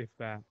 if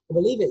that.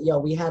 Believe it, yo,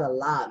 we had a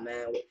lot,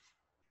 man.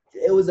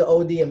 It was an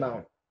OD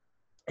amount.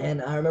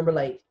 And I remember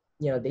like,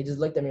 they just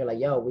looked at me like,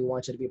 yo, we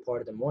want you to be a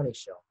part of the morning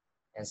show.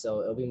 And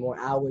so it'll be more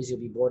hours, you'll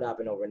be bored up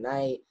and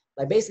overnight.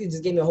 Like basically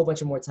just gave me a whole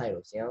bunch of more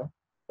titles,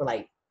 for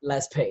like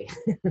less pay.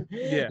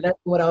 Yeah. That's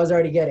what I was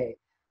already getting.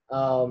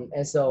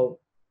 And so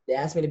they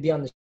asked me to be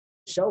on the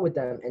show with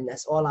them, and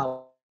that's all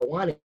I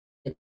wanted,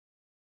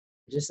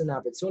 just an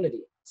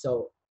opportunity.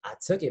 So I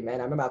took it, man.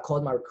 I remember I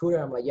called my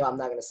recruiter. I'm like, yo, I'm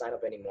not gonna sign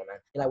up anymore, man.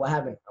 He's like, what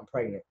happened? I'm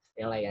pregnant.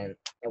 Like, and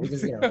we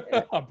just,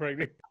 I'm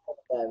pregnant.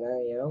 that,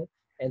 man,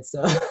 and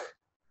so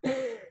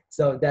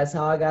so that's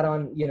how I got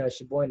on,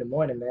 Shaboy in the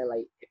morning, man.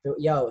 Like,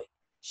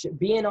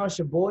 being on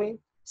Shaboy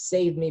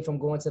saved me from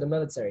going to the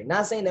military.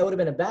 Not saying that would have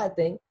been a bad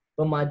thing,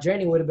 but my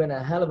journey would have been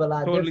a hell of a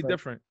lot Totally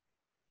different.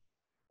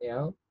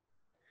 And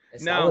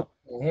so Now,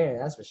 here,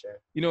 that's for sure.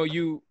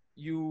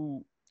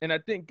 You and I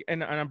think,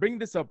 and I'm bringing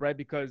this up, right,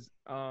 because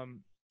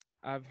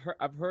I've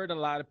heard a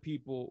lot of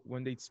people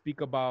when they speak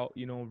about,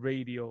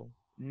 radio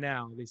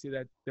now, they say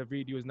that the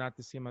radio is not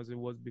the same as it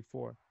was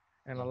before.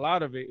 And a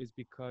lot of it is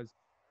because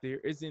there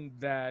isn't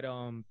that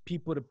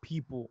people to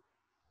people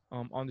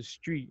on the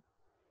street,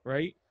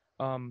 right?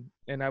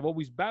 And I've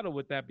always battled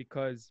with that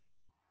because,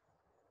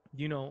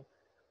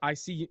 I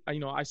see,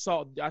 I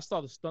saw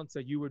the stunts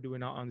that you were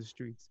doing out on the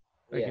streets.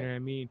 Like, you know what I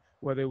mean?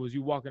 Whether it was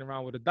you walking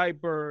around with a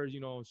diaper,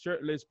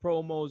 shirtless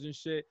promos and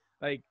shit.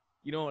 Like,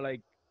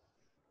 like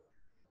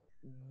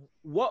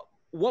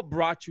what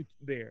brought you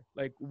there?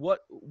 Like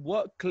what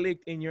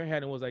clicked in your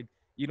head and was like,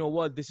 you know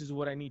what, this is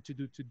what I need to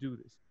do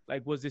this?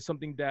 Like, was there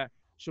something that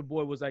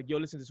Shaboy was like, yo,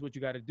 listen, this is what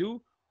you got to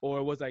do? Or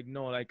it was like,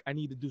 no, like I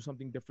need to do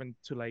something different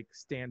to like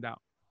stand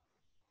out?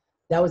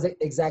 That was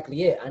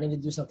exactly it. I need to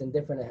do something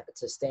different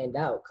to stand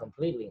out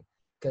completely.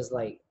 Because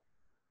like,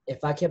 if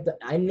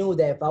I knew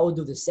that if I would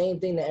do the same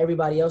thing that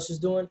everybody else was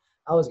doing,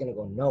 I was gonna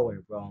go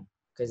nowhere, bro.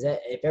 Because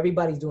if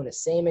everybody's doing the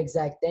same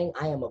exact thing,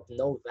 I am of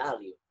no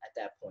value at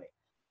that point.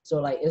 So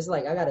like, it's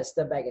like I gotta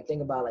step back and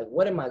think about like,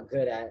 what am I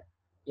good at?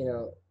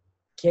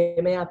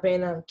 Que me da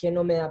pena, que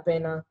no me da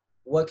pena.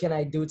 What can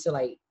I do to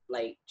like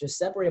just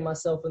separate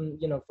myself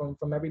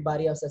from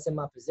everybody else that's in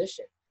my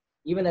position,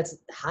 even that's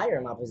higher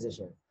in my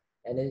position.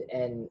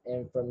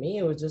 And for me,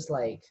 it was just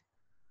like,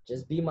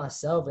 just be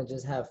myself and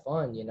just have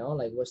fun,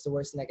 like what's the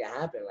worst thing that could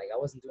happen? Like I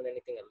wasn't doing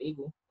anything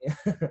illegal.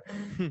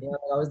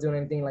 I was doing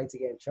anything like to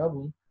get in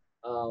trouble.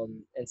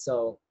 And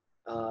so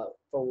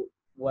for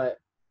what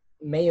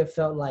may have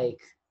felt like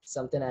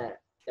something that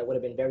would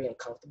have been very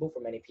uncomfortable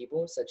for many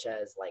people, such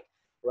as like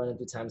running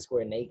through Times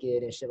Square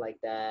naked and shit like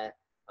that,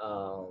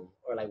 or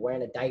like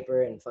wearing a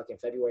diaper in fucking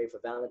February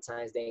for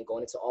Valentine's Day and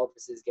going into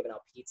offices giving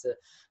out pizza,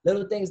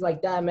 little things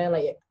like that, man.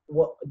 Like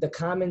what the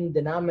common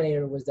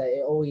denominator was that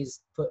it always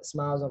put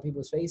smiles on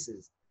people's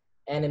faces,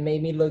 and it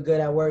made me look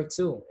good at work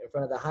too, in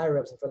front of the higher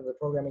ups, in front of the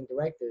programming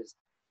directors,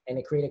 and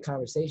it created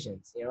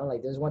conversations.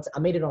 Like there's once I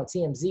made it on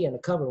TMZ on the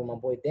cover with my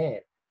boy Dan.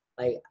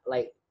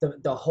 Like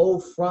the whole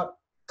front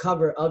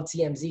cover of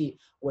TMZ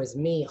was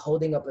me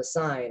holding up a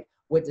sign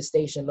with the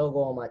station logo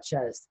on my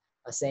chest,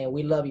 saying,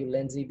 "We love you,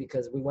 Lindsay,"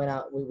 because we went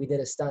out, we did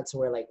a stunt to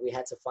where like we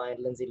had to find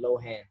Lindsay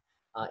Lohan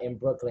in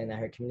Brooklyn at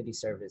her community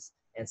service.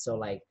 And so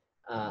like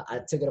I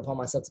took it upon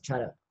myself to try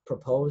to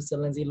propose to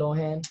Lindsay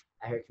Lohan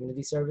at her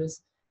community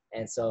service.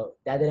 And so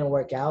that didn't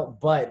work out,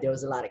 but there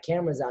was a lot of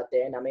cameras out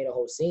there, and I made a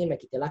whole scene. Me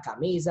quité la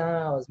camisa.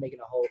 I was making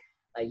a whole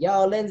like,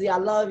 "Yo, Lindsay, I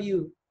love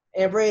you."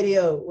 And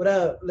radio, what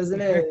up?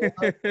 Listen in.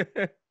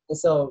 And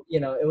so,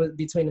 it was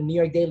between the New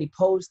York Daily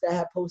Post that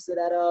had posted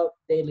that up,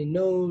 Daily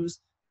News,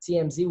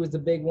 TMZ was the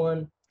big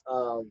one.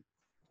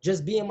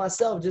 Just being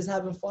myself, just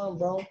having fun,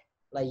 bro.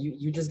 Like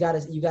you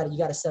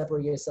gotta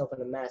separate yourself from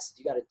the masses.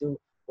 You gotta do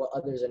what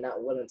others are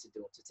not willing to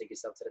do to take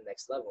yourself to the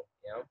next level.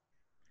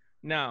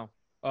 Now,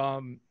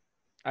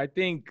 I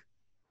think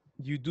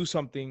you do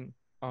something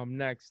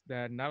next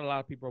that not a lot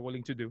of people are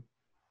willing to do.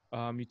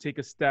 You take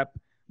a step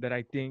that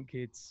I think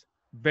it's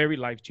very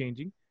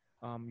life-changing.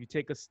 You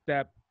take a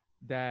step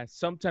that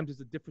sometimes is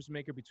a difference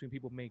maker between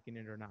people making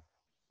it or not.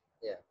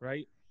 Yeah.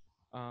 Right?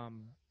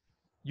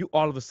 You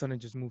all of a sudden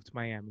just moved to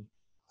Miami.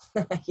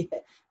 Yeah,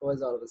 it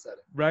was all of a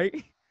sudden.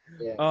 Right?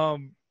 Yeah.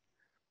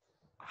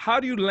 How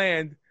do you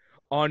land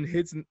on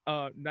Hits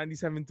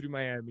 97.3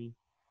 Miami?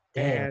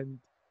 Damn. And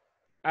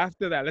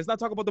after that, let's not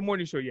talk about the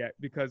morning show yet,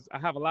 because I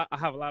have a lot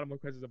of more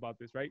questions about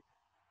this, right?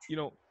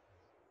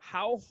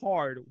 How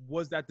hard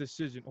was that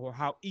decision, or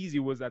how easy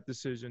was that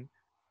decision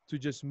to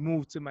just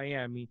move to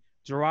Miami,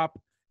 drop,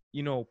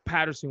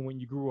 Patterson when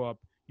you grew up?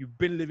 You've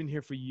been living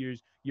here for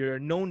years. You're a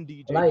known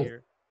DJ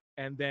here,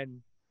 and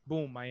then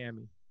boom,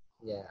 Miami.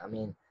 Yeah, I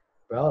mean,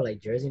 bro,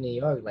 like Jersey, New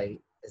York, like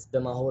it's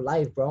been my whole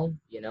life, bro.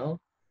 You know,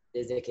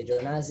 desde que yo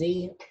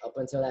nací up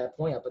until that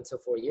point, up until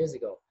 4 years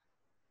ago.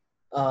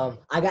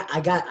 I got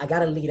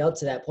to lead up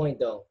to that point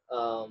though.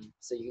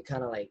 So you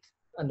kind of like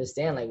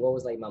understand like what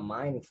was like my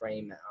mind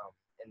frame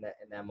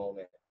in that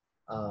moment.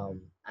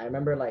 I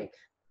remember like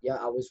yeah,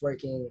 I was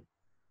working.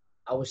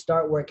 I would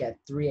start work at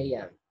 3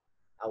 a.m.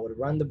 I would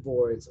run the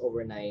boards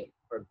overnight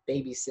or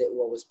babysit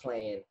what was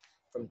playing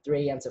from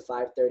 3 a.m. to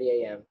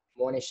 5:30 a.m.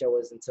 Morning show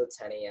was until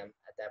 10 a.m.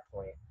 at that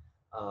point.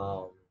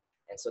 Um,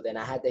 and so then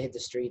I had to hit the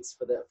streets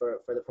for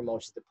the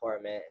promotions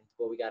department and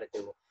what we got to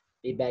do.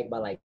 Be back by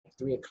like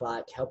 3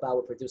 o'clock. Help out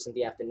with producing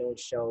the afternoon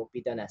show.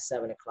 Be done at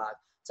 7 o'clock.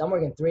 So I'm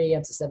working 3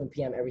 a.m. to 7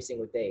 p.m. every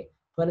single day,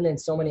 putting in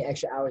so many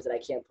extra hours that I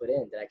can't put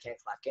in, that I can't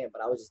clock in.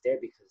 But I was just there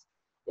because,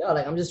 yo,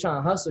 like I'm just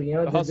trying to hustle. You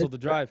know, The hustle, the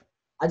drive.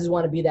 I just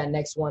want to be that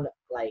next one,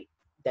 like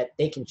that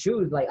they can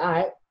choose. Like, all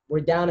right,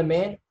 we're down a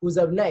man. Who's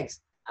up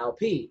next?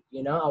 LP.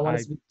 You know, I want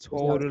to.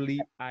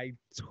 I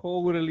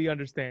totally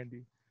understand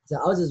you. So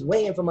I was just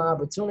waiting for my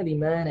opportunity,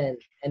 man,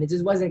 and it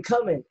just wasn't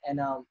coming. And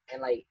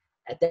like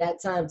at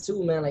that time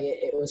too, man, like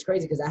it was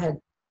crazy because I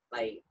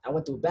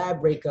went through a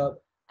bad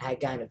breakup. I had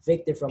gotten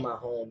evicted from my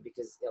home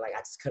because like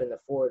I just couldn't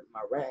afford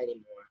my rent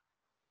anymore.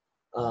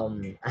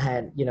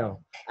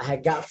 I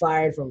had got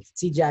fired from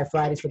TGI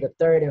Fridays for the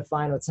third and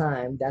final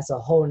time. That's a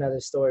whole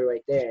nother story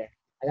right there.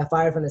 I got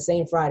fired from the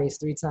same Fridays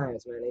 3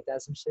 times, man. Ain't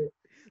that some shit?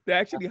 They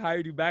actually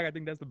hired you back. I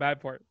think that's the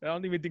bad part. I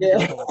don't even think it's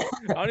Yeah. your fault.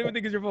 I don't even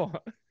think it's your fault.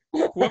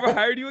 Whoever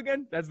hired you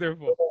again, that's their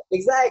fault.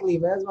 Exactly,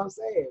 man. That's what I'm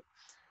saying.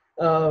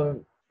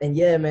 And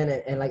yeah, man,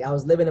 and like I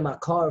was living in my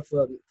car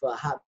for a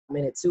hot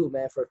minute too,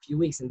 man, for a few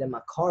weeks, and then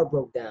my car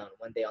broke down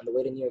one day on the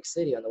way to New York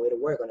City, on the way to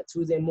work on a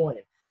Tuesday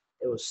morning.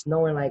 It was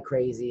snowing like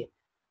crazy.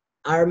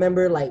 I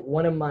remember like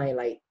one of my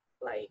like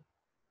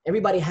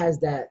everybody has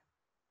that.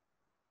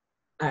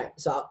 All right,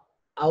 so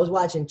I was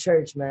watching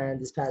church, man,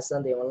 this past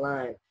Sunday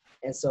online,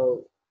 and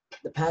so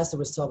the pastor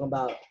was talking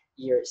about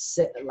your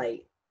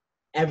like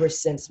ever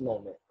since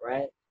moment,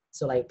 right?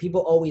 So like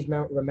people always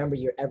remember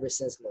your ever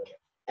since moment.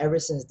 Ever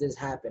since this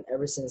happened,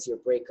 ever since your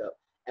breakup,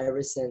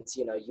 ever since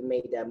you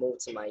made that move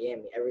to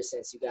Miami, ever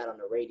since you got on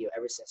the radio,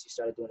 ever since you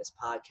started doing this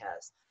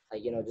podcast,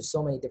 like just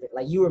so many different,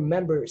 like you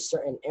remember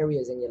certain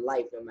areas in your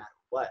life no matter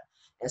what.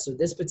 And so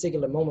this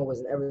particular moment was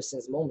an ever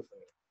since moment for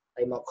me.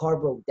 Like my car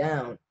broke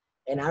down,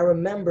 and I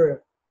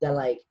remember that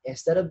like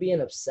instead of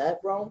being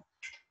upset, bro,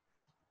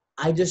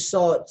 I just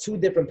saw two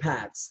different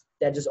paths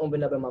that just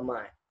opened up in my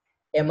mind.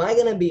 Am I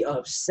gonna be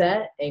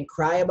upset and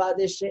cry about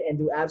this shit and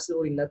do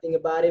absolutely nothing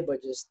about it,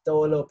 but just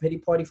throw a little pity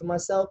party for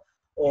myself,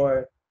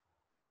 or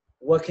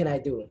what can I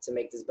do to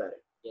make this better?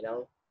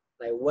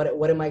 Like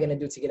what am I gonna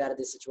do to get out of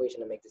this situation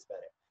to make this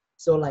better?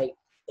 So like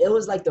it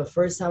was like the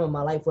first time in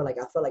my life where like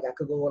I felt like I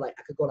could go like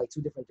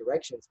two different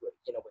directions with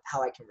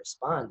how I can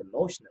respond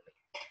emotionally.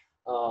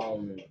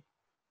 Um,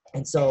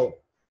 and so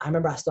I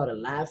remember I started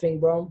laughing,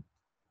 bro,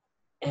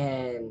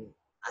 and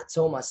I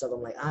told myself,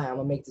 I'm like, all right, I'm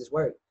gonna make this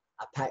work.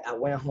 I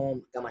went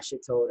home, got my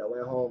shit towed. I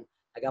went home,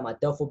 I got my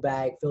duffel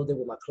bag, filled it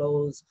with my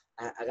clothes.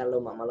 I got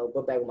my little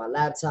book bag with my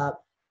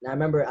laptop. And I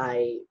remember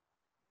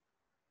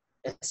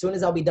as soon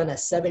as I'll be done at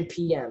 7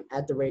 p.m.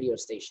 at the radio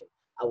station,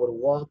 I would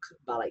walk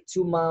about like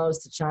 2 miles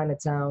to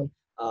Chinatown,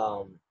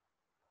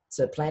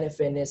 to Planet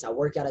Fitness. I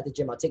work out at the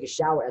gym. I'll take a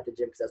shower at the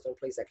gym because that's the only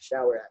place I can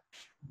shower at.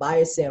 Buy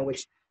a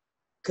sandwich,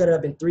 cut it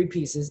up in 3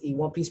 pieces, eat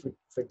 1 piece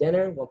for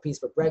dinner, 1 piece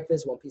for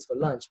breakfast, 1 piece for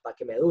lunch, pa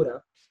que me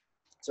dura,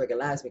 so it can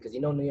last me, because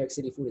New York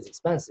City food is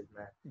expensive,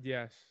 man.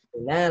 Yes.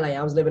 And then like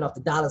I was living off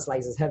the dollar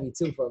slices heavy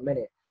too for a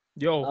minute.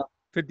 Yo,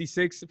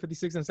 56 and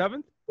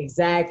 7th?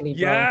 Exactly,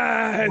 bro.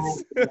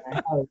 Yes.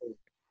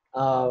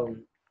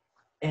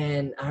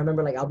 And I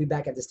remember like I'll be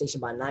back at the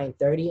station by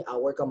 9:30.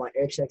 I'll work on my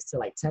air checks till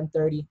like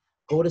 10:30.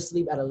 Go to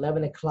sleep at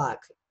 11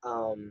 o'clock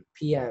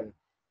p.m.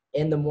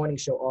 in the morning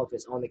show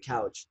office on the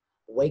couch.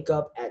 Wake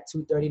up at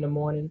 2:30 in the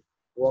morning.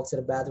 Walk to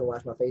the bathroom,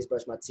 wash my face,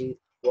 brush my teeth.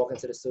 Walk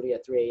into the studio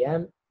at 3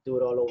 a.m. Do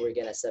it all over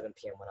again at 7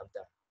 p.m. when I'm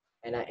done.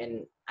 And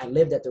I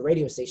lived at the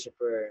radio station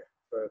for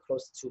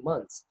close to 2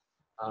 months.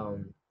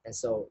 And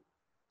so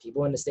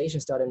people in the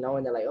station started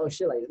knowing that like, oh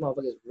shit, like this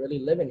motherfucker's really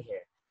living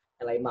here.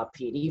 And like my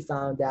PD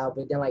found out,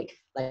 but then like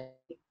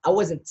I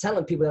wasn't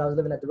telling people that I was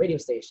living at the radio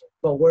station,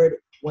 but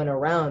word went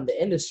around the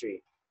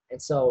industry.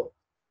 And so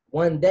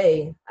one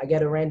day I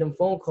get a random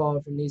phone call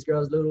from these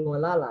girls, Lulu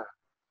and Lala.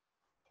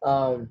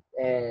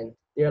 And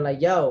they're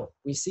like, yo,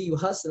 we see you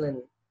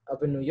hustling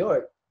up in New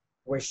York.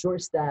 We're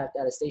short-staffed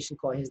at a station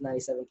called His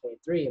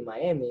 97.3 in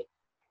Miami.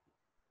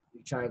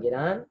 You try and get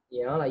on,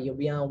 like you'll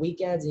be on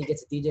weekends and you get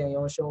to DJ on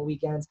your own show on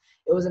weekends.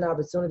 It was an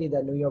opportunity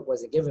that New York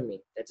wasn't giving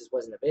me, that just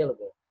wasn't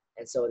available.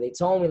 And so they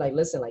told me like,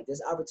 listen, like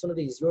this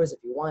opportunity is yours if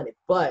you want it.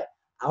 But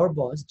our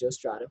boss, Jill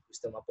Strada, who's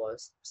still my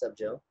boss, what's up,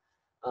 Jill?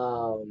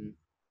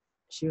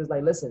 She was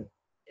like, listen,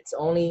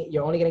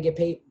 you're only gonna get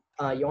paid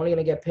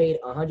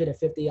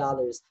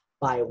 $150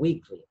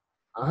 bi-weekly.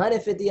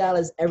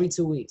 $150 every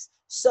 2 weeks.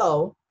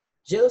 So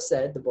Jill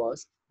said, the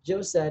boss,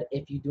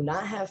 if you do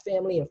not have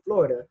family in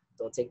Florida,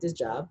 don't take this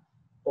job.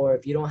 Or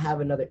if you don't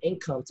have another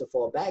income to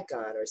fall back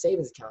on or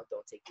savings account,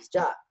 don't take this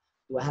job.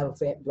 Do I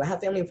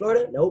have family in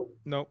Florida? Nope.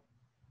 Nope.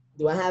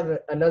 Do I have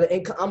another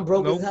income? I'm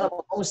broke as Nope. hell in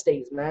my own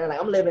states, man. Like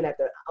I'm living at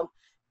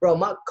bro,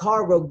 my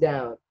car broke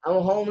down.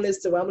 I'm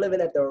homeless to where I'm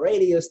living at the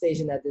radio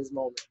station at this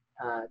moment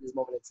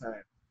in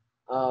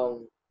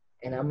time.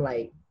 And I'm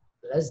like,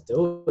 let's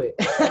do it.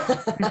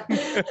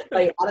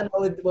 Like, I don't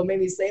know what made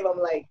me save. I'm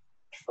like,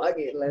 fuck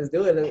it, let's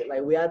do it.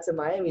 Like, we out to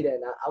Miami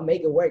then. I'll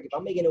make it work. If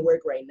I'm making it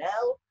work right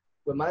now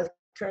with my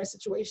current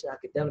situation, I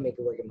could definitely make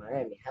it work in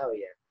Miami. Hell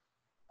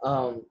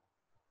yeah.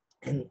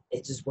 And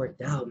it just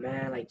worked out,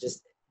 man. Like,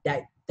 just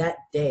that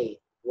day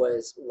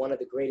was one of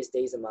the greatest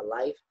days of my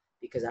life,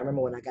 because I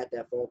remember when I got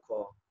that phone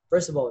call.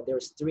 First of all, there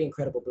was 3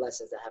 incredible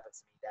blessings that happened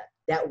to me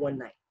that one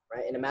night,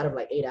 right? In a matter of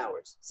like 8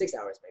 hours, 6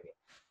 hours maybe.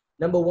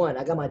 Number one,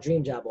 I got my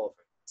dream job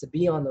offer to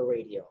be on the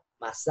radio,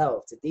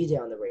 myself, to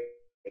DJ on the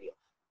radio.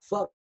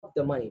 Fuck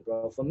the money,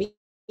 bro. For me,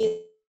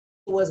 it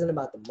wasn't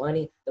about the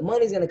money. The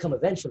money's gonna come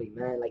eventually,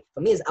 man. Like,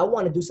 for me, is I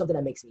want to do something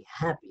that makes me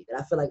happy, that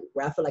I feel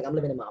like I'm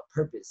living in my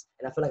purpose,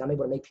 and I feel like I'm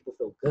able to make people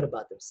feel good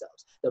about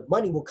themselves. The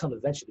money will come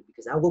eventually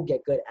because I will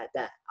get good at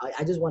that.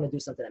 I just want to do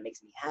something that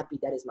makes me happy.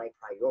 That is my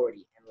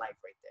priority in life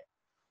right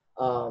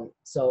there.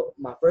 So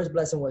my first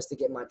blessing was to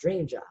get my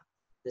dream job.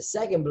 The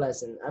second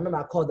blessing, I remember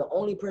I called the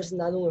only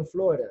person I knew in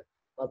Florida,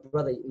 my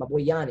brother, my boy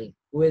Yanni,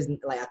 who is,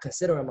 like, I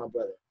consider him my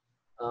brother.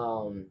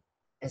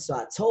 And so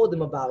I told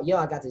him about, yo,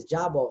 I got this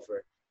job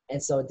offer.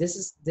 And so this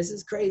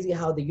is crazy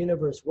how the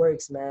universe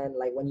works, man.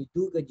 Like, when you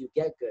do good, you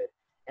get good.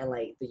 And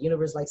like, the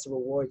universe likes to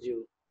reward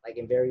you like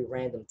in very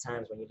random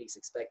times when you least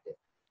expect it.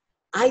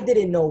 I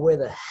didn't know where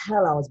the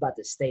hell I was about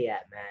to stay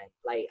at, man.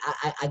 Like,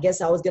 I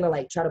guess I was gonna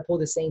like try to pull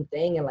the same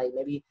thing and like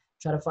maybe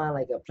try to find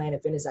like a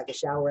Planet Fitness I could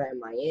shower at in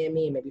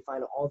Miami, and maybe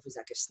find an office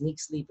I could sneak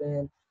sleep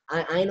in.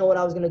 I didn't know what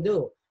I was gonna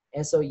do.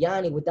 And so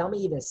Yanni, without me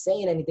even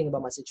saying anything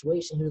about my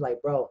situation, he was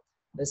like, bro,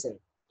 listen,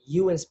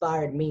 you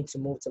inspired me to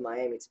move to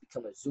Miami to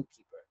become a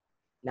zookeeper.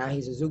 Now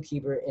he's a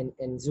zookeeper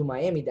in Zoo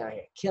Miami down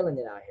here, killing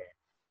it out here.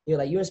 You're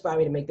like, you inspired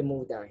me to make the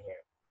move down here.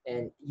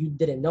 And you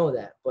didn't know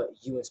that, but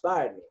you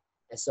inspired me.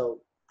 And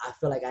so I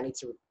feel like I need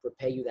to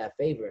repay you that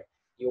favor.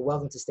 You're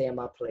welcome to stay in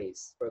my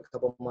place for a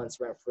couple months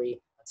rent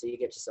free until you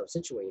get yourself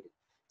situated.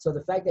 So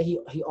the fact that he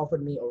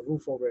offered me a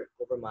roof over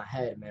my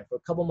head, man, for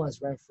a couple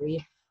months rent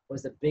free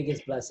was the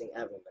biggest blessing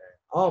ever, man.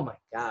 Oh my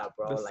God,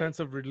 bro. The like, sense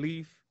of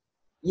relief,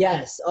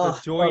 yes. the Oh,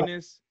 bro,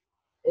 joyness.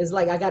 it's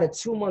like I got a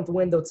 2-month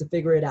window to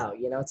figure it out,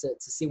 to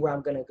see where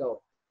I'm gonna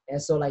go.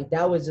 And so like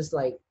that was just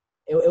like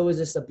it was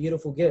just a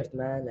beautiful gift,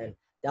 man. And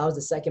that was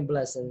the second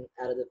blessing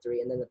out of the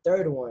 3. And then the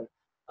third one,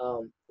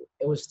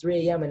 it was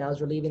 3 a.m. and I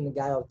was relieving the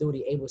guy off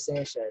duty, Abel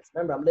Sanchez.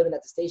 Remember, I'm living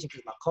at the station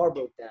because my car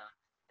broke down,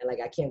 and like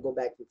I can't go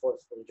back and forth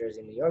from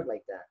Jersey to New York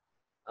like that.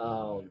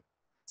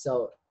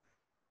 So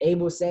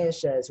Abel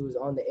Sanchez, who was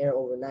on the air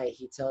overnight,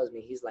 he tells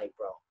me, he's like,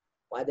 bro,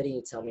 why didn't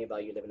you tell me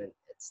about you living at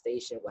the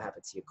station? What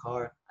happened to your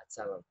car? I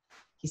tell him.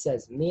 He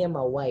says, me and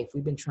my wife,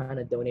 we've been trying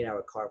to donate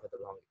our car for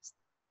the longest.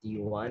 Do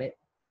you want it?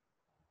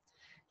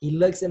 He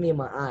looks at me in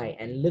my eye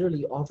and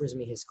literally offers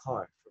me his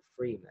car for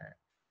free, man.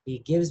 He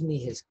gives me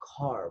his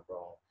car,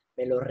 bro.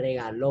 Me lo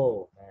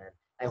regaló, man.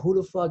 Like, who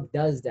the fuck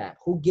does that?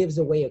 Who gives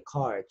away a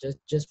car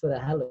just for the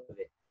hell of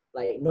it?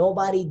 Like,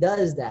 nobody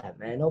does that,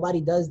 man.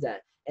 Nobody does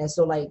that. And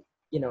so, like,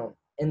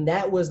 and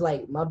that was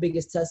like my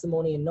biggest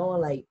testimony in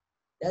knowing, like,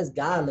 that's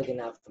God looking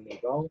out for me,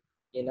 bro.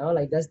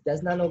 Like,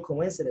 that's not no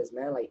coincidence,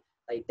 man.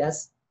 Like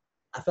that's,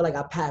 I feel like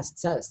I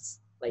passed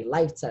tests, like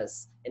life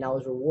tests, and I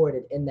was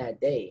rewarded in that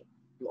day.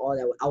 All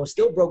that, I was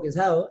still broke as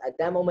hell at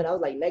that moment. I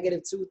was like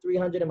negative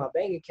 200-300 in my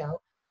bank account,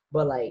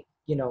 but like,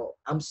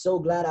 I'm so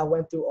glad I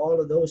went through all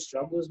of those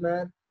struggles,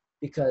 man,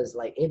 because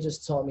like it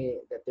just taught me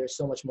that there's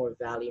so much more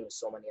value in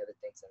so many other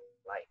things in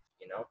life.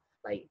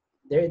 Like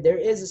there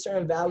is a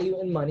certain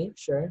value in money,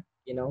 sure,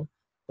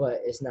 but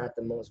it's not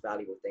the most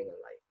valuable thing in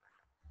life.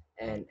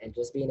 And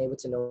just being able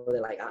to know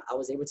that, like, I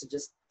was able to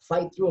just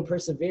fight through and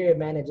persevere,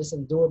 man, and just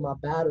endure my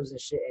battles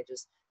and shit,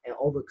 and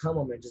overcome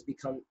them, and just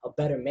become a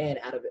better man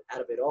out of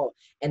it all.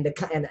 And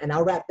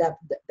I'll wrap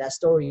that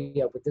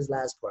story up with this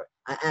last part.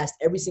 I asked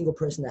every single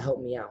person that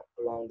helped me out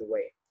along the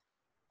way,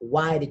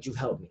 why did you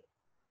help me?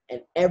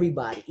 And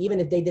everybody, even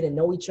if they didn't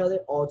know each other,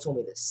 all told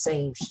me the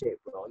same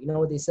shit, bro. You know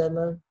what they said,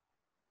 man?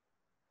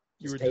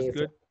 You were pay just it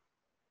good.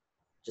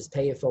 Just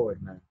pay it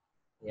forward, man.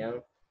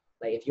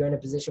 Like, if you're in a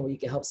position where you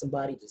can help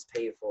somebody, just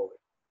pay it forward.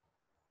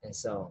 And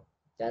so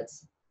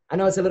I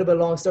know it's a little bit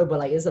long story, but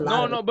like it's a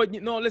lot of it. But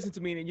listen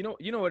to me. And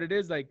you know what it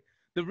is. Like,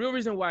 the real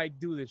reason why I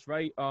do this,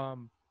 right?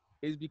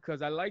 Is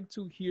because I like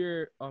to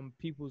hear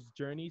people's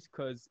journeys,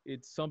 because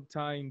it's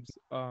sometimes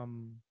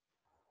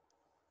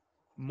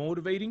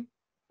motivating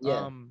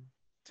Yeah.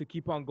 to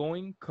keep on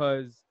going.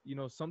 Because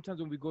sometimes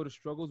when we go to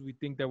struggles, we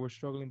think that we're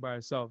struggling by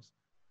ourselves,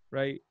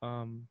 right?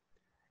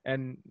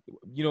 And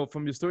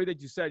from the story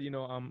that you said,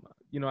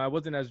 I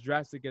wasn't as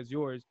drastic as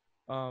yours,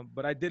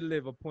 but I did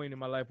live a point in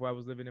my life where I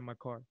was living in my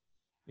car.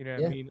 You know what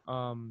I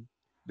Yeah. mean?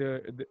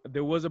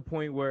 There was a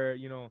point where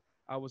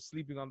I was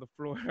sleeping on the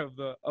floor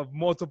of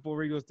multiple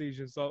radio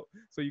stations, so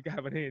you can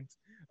have a hint.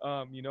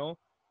 You know,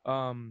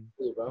 um,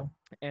 Yeah, bro.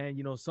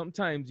 and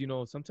sometimes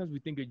we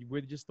think that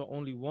we're just the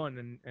only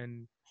one,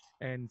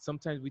 and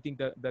sometimes we think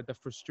that the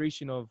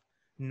frustration of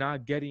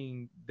not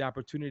getting the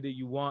opportunity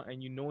you want,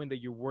 and knowing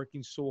that you're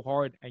working so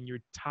hard and you're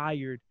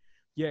tired,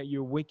 yet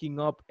you're waking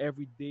up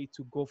every day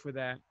to go for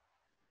that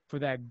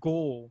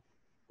goal,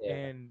 Yeah,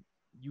 and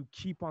you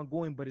keep on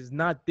going, but it's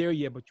not there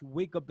yet, but you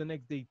wake up the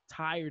next day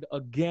tired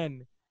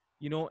again,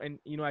 and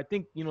I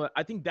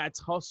think that's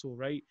hustle,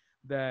 right?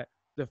 That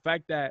the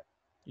fact that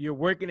you're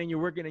working and you're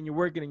working and you're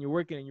working and you're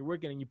working and you're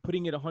working and you're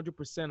putting it 100%,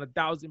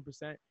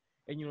 1,000%,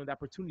 and the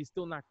opportunity is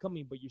still not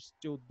coming, but you're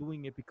still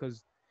doing it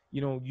because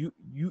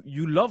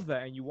you love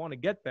that and you want to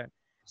get that.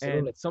 And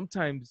absolutely.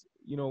 sometimes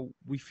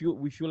we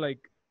feel like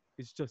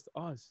it's just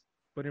us,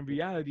 but in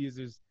reality is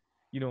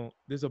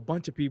there's a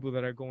bunch of people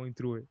that are going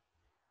through it,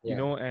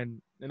 Yeah,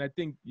 and I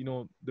think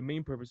the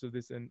main purpose of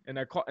this, and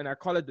I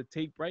call it the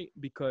tape, right?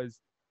 Because,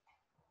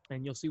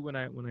 and you'll see when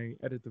I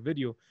edit the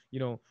video,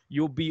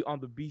 you'll be on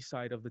the B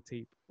side of the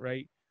tape,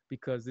 right?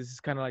 Because this is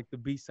kind of like the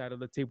B side of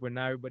the tape where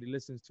not everybody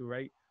listens to,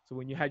 right? So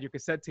when you had your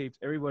cassette tapes,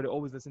 everybody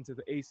always listened to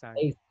the A side,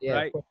 yeah, of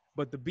right? course.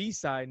 But the B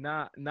side,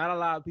 not a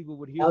lot of people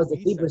would hear That the was the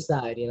B deeper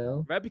side, side, you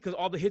know. right? Because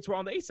all the hits were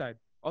on the A side.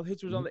 All the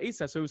hits was on Mhm. the A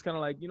side, so it was kind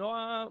of like, you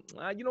know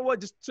what,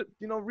 just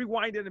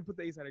rewind it and put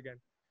the A side again,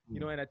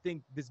 Mhm. And I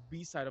think this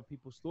B side of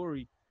people's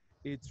story,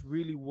 it's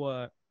really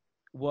what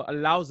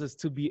allows us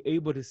to be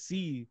able to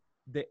see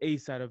the A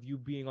side of you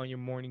being on your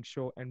morning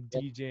show and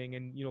Yeah, DJing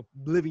and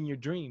living your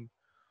dream.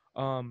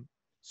 Um,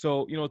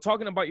 so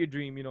talking about your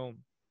dream, you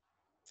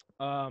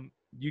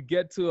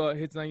get to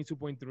hits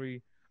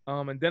 92.3,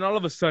 and then all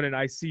of a sudden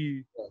I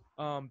see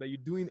yeah, that you're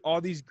doing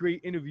all these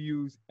great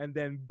interviews, and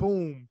then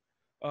boom,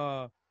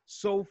 uh,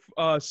 so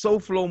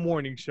flow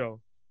morning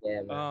show.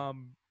 yeah, man.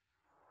 Um,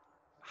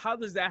 how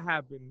does that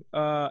happen?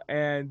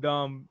 And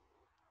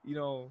you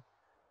know,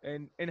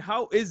 and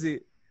how is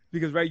it?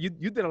 Because right, you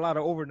did a lot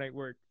of overnight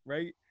work,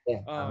 right?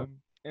 Yeah,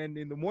 And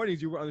in the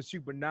mornings you were on the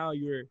street, but now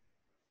you're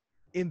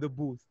in the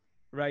booth,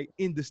 right,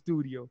 in the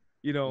studio.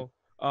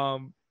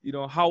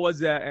 How was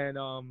that,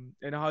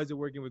 and how is it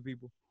working with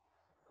people?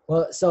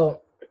 well,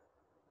 so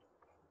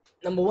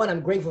number one,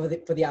 I'm grateful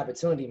for the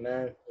opportunity,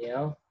 man. You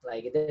know,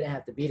 like it didn't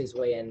have to be this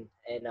way, and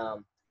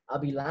I'll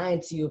be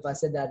lying to you if I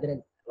said that I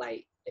didn't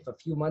like. If a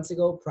few months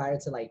ago, prior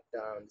to like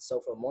the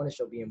Sofa Morning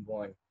Show being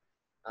born,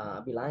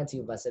 I'll be lying to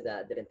you if I said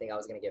that I didn't think I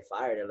was gonna get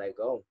fired or let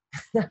go.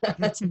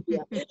 To be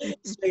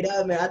straight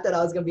up, man, I thought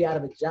I was gonna be out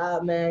of a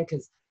job, man,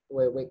 because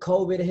with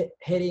COVID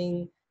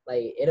hitting,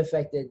 like it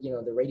affected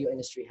the radio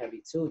industry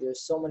heavy too.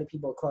 There's so many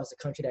people across the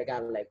country that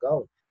gotta let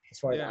go. As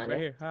far as Yeah, I right know,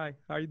 here. Hi,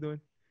 how you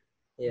doing?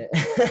 yeah.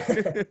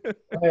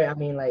 Right, I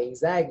mean, like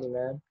exactly,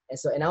 man.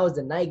 And I was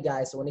the night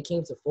guy. So when it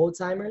came to full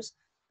timers,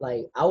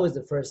 like I was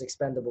the first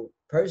expendable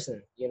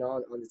person,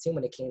 on the team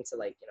when it came to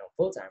like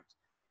full timers.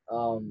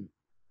 Um,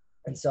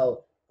 and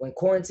so when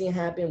quarantine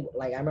happened,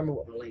 like I remember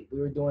like we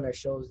were doing our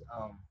shows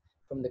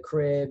from the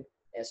crib,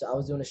 and so I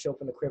was doing a show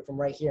from the crib from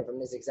right here, from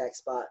this exact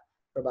spot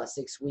for about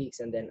 6 weeks,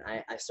 and then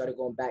I started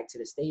going back to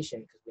the station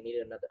because we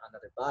needed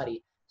another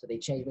body. So they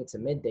changed me to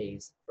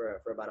middays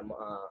for about a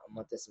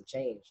month and some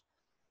change.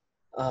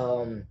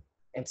 Um,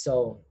 and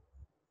so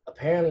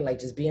apparently, like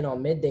just being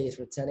on middays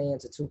from 10 a.m.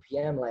 to 2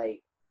 p.m.,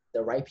 like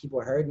the right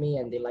people heard me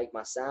and they liked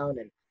my sound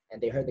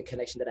and they heard the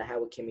connection that I had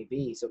with Kimmy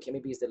B. So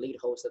Kimmy B is the lead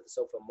host of the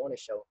Sofa Morning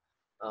Show.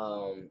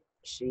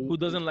 She Who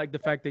doesn't like the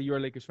fact that you're a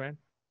Lakers fan?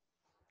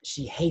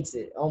 she hates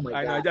it. Oh my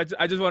I know. god.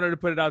 I just wanted to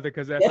put it out there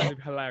because I Yeah. find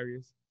it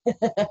hilarious.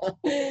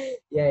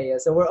 Yeah.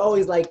 So we're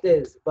always like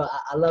this, but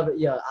I love it.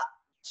 Yeah,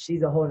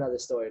 she's a whole nother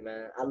story,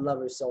 man. I love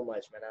her so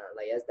much, man.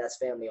 Like that's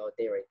family all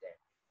day right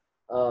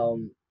there.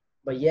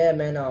 But yeah,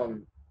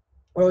 man.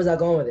 Where was I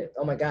going with it?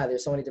 Oh my god,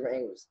 there's so many different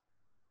angles.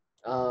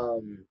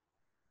 Um,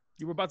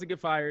 You were about to get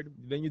fired,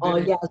 then you oh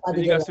didn't. yeah, I was about Then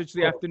to you get got like, switched to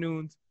the oh,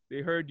 afternoons.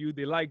 They heard you.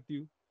 They liked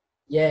you.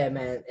 yeah,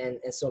 man. And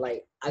so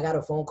like I got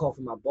a phone call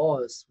from my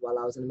boss while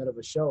I was in the middle of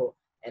a show,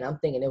 and I'm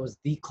thinking it was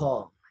the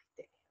call.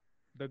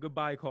 The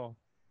goodbye call.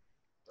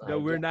 The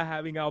Like, we're not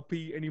having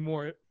LP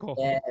anymore call.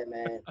 yeah,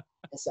 man.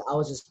 And so I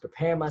was just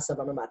preparing myself.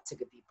 I remember I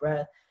took a deep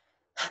breath.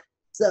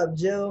 What's up,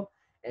 Jill?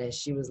 And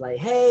she was like,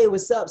 hey,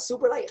 what's up?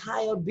 Super like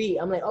high upbeat.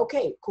 I'm like,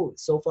 okay, cool.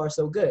 So far,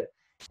 so good.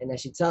 And then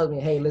she tells me,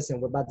 hey, listen,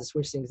 we're about to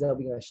switch things up.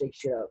 We're gonna shake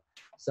shit up.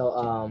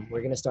 So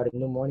we're gonna start a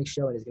new morning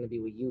show and it's gonna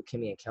be with you,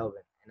 Kimmy, and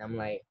Kelvin. And I'm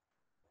like,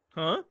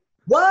 Huh?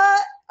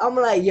 what? I'm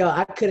like, yo,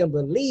 I couldn't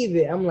believe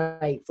it. I'm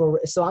like,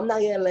 so I'm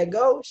not gonna let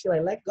go. She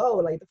like, let go.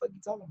 Like, the fuck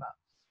you talking about?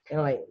 And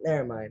I'm like,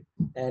 never mind.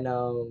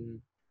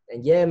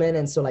 And yeah, man.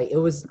 And so like, it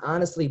was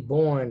honestly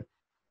born.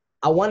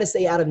 I want to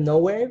say out of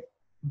nowhere,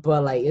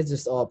 but like, it's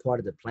just all part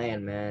of the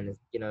plan, man.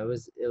 It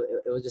was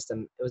just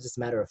a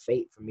matter of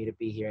fate for me to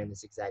be here in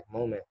this exact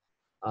moment.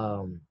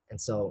 And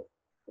so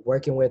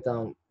working with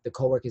the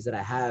coworkers that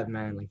I have,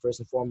 man, like first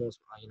and foremost,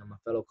 my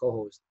fellow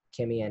co-hosts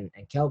Kimmy and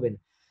Kelvin,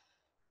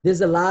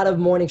 there's a lot of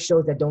morning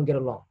shows that don't get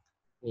along,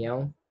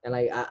 and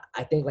like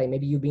I think like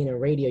maybe you being in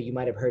radio, you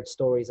might have heard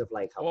stories of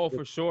like how Oh, people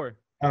for sure.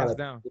 are, Hands like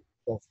down.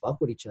 don't fuck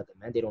with each other,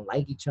 man. They don't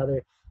like each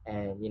other,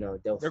 and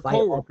they'll They're fight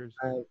all coworkers.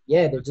 the time.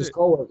 Yeah, they're That's just it.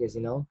 coworkers.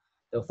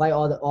 They'll fight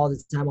all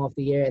the time off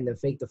the air and then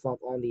fake the funk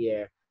on the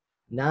air.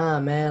 Nah,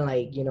 man.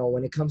 Like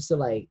when it comes to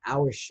like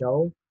our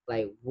show,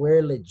 like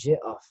we're legit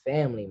a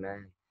family,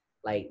 man.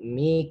 Like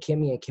me,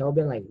 Kimmy, and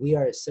Kelvin, like we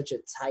have such a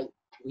tight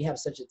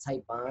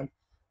bond.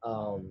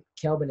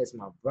 Kelvin is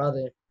my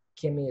brother.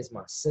 Kimmy is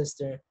my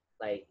sister.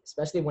 Like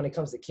especially when it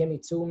comes to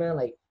Kimmy too, man.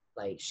 Like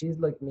she's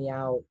looked me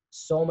out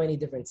so many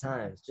different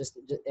times, just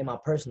in my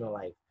personal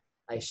life.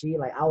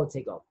 Like I would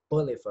take a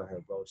bullet for her,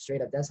 bro.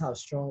 Straight up. That's how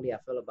strongly I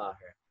feel about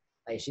her.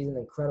 Like she's an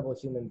incredible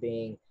human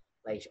being.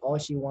 Like all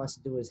she wants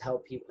to do is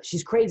help people.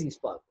 She's crazy as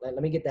fuck. Like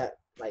let me get that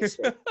like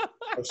straight.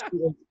 Like she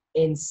is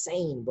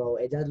insane, bro.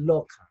 It does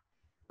look,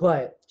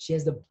 but she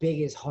has the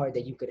biggest heart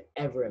that you could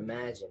ever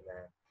imagine,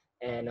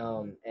 man.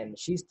 And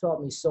she's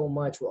taught me so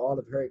much with all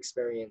of her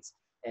experience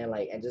and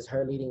just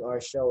her leading our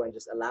show and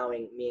just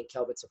allowing me and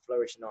Kelvin to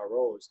flourish in our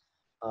roles.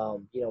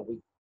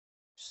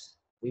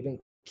 We've been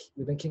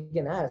we've been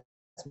kicking ass,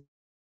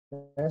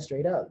 man,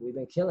 straight up. We've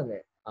been killing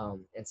it.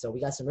 And so we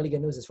got some really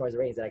good news as far as the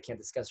ratings that I can't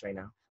discuss right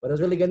now. But it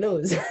was really good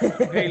news.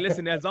 Hey,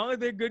 listen, as long as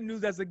they're good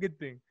news, that's a good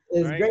thing.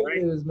 It's Right?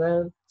 great news,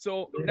 man.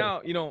 So Yeah.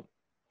 now,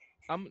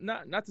 I'm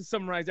not to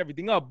summarize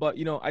everything up, but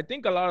I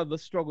think a lot of the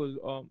struggles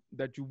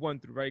that you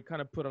went through, right,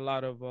 kind of put a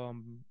lot of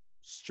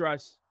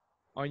stress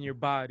on your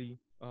body,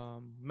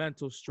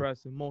 mental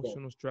stress,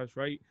 emotional stress,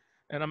 right?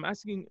 And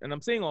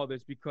I'm saying all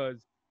this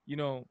because,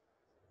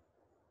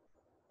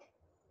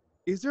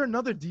 is there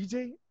another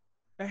DJ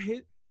that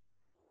hit?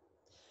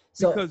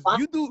 So Because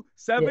you do yeah.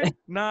 7,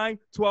 9,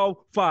 12,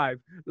 5.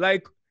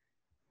 Like,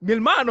 mi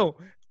hermano,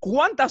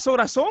 ¿cuántas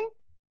horas son?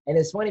 And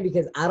it's funny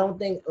because I don't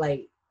think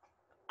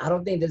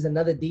there's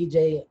another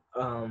DJ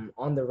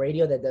on the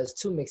radio that does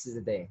 2 mixes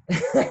a day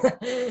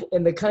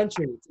in the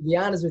country, to be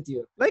honest with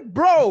you. Like,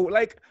 bro,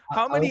 like,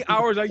 how I many was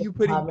hours are you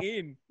putting how-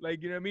 in?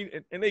 Like, you know what I mean?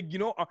 And like,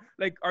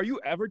 like, are you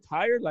ever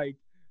tired? Like,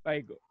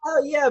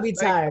 oh yeah, I'll be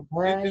tired,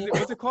 man. is it,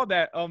 what's it called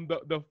that?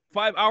 The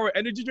 5-hour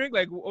energy drink?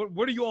 Like,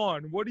 what are you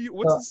on? What's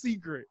So, the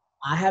secret?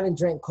 I haven't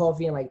drank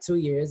coffee in like 2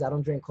 years. I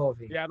don't drink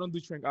coffee. Yeah, I don't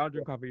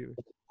drink coffee either.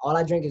 All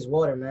I drink is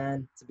water,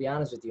 man. To be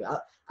honest with you,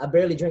 I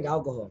barely drink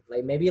alcohol.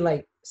 Like maybe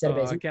like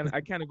cervecita.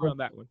 I can't agree on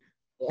that one.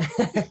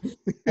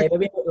 Hey,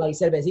 maybe like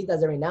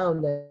cervecitas every now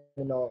and then.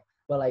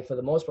 But like for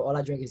the most part, all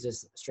I drink is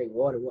just straight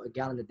water, a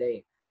gallon a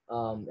day.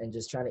 And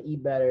just trying to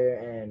eat better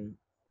and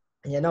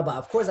no, but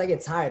of course I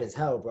get tired as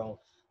hell, bro.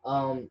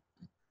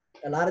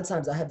 A lot of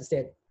times I have to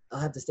stay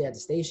at the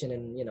station,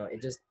 and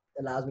it just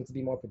allows me to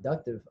be more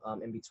productive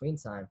in between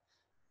time.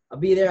 I'll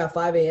be there at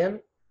 5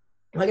 a.m.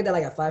 I get there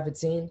like at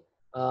 5:15,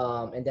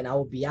 and then I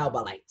will be out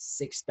by like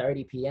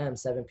 6:30 p.m.,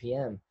 7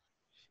 p.m.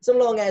 Some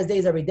long ass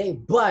days every day,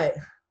 but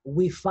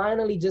we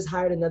finally just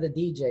hired another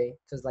DJ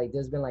because like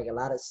there's been like a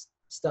lot of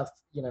stuff,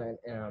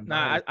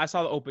 Nah, I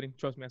saw the opening.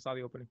 Trust me, I saw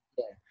the opening.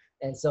 yeah.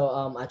 And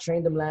so I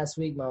trained him last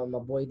week, my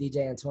boy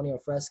DJ Antonio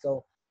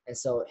Fresco. And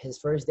so his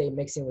first day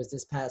mixing was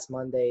this past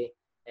Monday.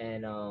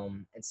 And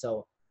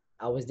so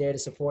I was there to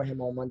support him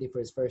on Monday for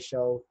his first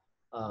show.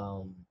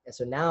 And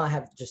so now I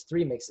have just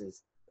 3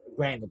 mixes.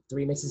 Granted,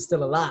 3 mixes is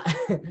still a lot.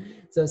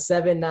 So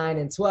 7, 9,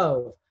 and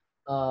 12.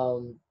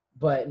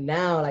 But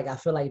now like I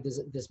feel like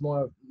there's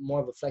more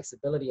of a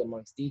flexibility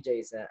amongst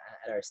DJs at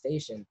our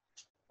station.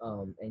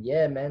 And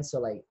yeah, man. So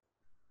like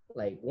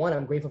one,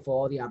 I'm grateful for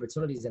all the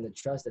opportunities and the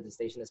trust that the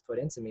station has put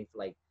into me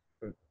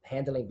for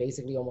handling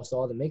basically almost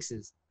all the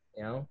mixes.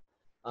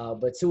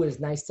 But 2, it's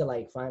nice to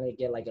like finally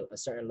get like a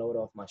certain load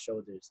off my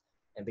shoulders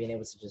and being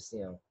able to just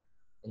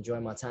enjoy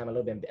my time a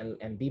little bit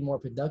and be more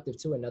productive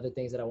too, and other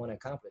things that I want to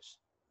accomplish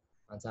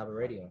on top of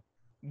radio.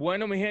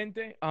 Bueno, mi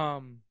gente,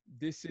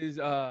 this is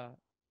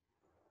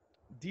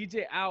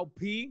DJ Al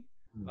P.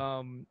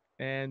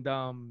 And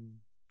I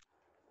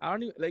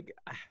don't even like.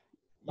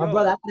 My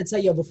brother, I gotta tell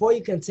you, before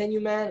you continue,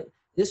 man,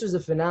 this was a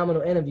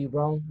phenomenal interview,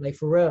 bro. Like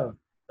for real.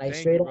 Like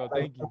Thank straight you, up, bro.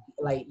 like, Thank you.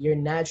 like you're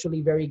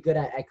naturally very good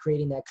at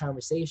creating that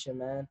conversation,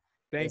 man.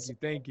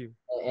 Thank you.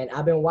 And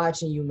I've been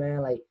watching you,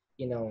 man. Like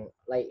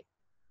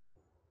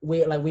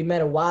we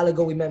met a while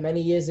ago. We met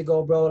many years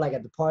ago, bro. Like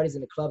at the parties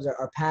and the clubs,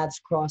 our paths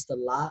crossed a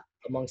lot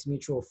amongst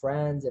mutual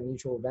friends and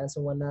mutual events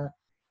and whatnot.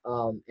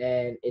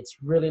 And it's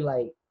really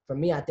like for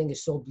me, I think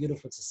it's so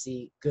beautiful to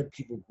see good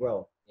people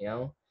grow.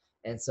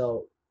 And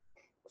so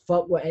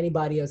fuck what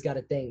anybody else got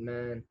to think,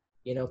 man.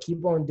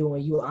 Keep on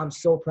doing you. I'm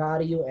so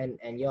proud of you,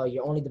 and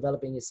you're only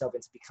developing yourself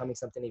into becoming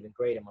something even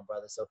greater, my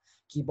brother. So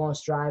keep on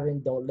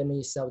striving. Don't limit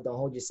yourself. Don't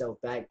hold yourself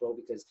back, bro.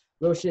 Because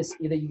real shit's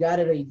either you got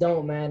it or you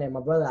don't, man. And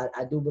my brother,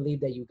 I do believe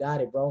that you got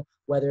it, bro.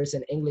 Whether it's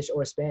in English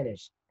or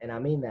Spanish, and I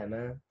mean that,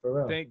 man,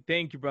 for real.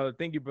 Thank you, brother.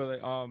 Thank you, brother.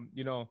 I'm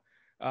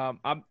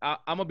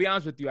gonna be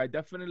honest with you. I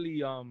definitely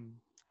you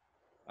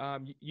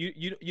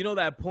know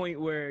that point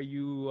where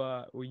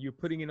you're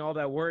putting in all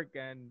that work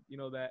and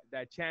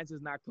that chance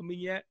is not coming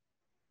yet,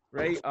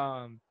 right?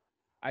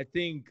 I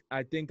think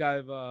I've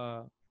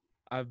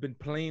been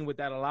playing with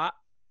that a lot,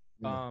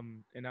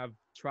 and I've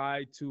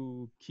tried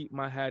to keep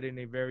my head in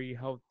a very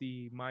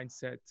healthy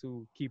mindset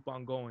to keep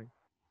on going.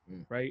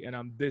 Mm. right?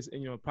 And this,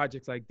 you know,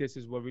 projects like this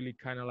is what really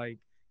kind of like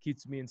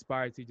keeps me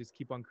inspired to just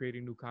keep on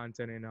creating new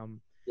content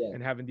Yeah.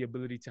 and having the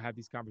ability to have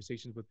these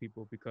conversations with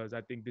people, because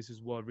I think this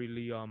is what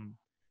really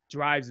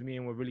drives me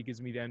and what really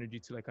gives me the energy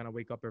to like kind of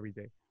wake up every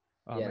day,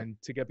 Yeah.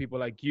 and to get people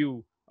like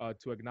you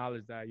to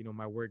acknowledge that, you know,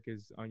 my work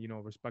is you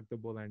know,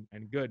 respectable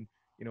and good.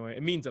 You know,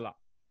 it means a lot.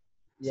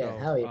 Yeah. So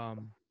Hell yeah.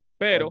 Oh,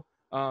 pero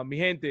mi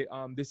gente,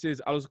 this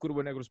is A Los Oscuro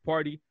with Negros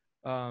Party,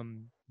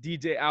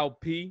 DJ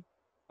LP,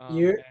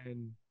 you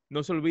and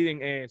no se olviden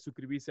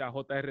suscribirse a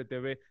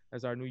JRTV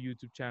as our new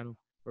YouTube channel,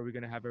 where we're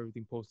gonna have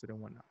everything posted and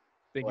whatnot.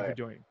 Thank you for or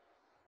joining.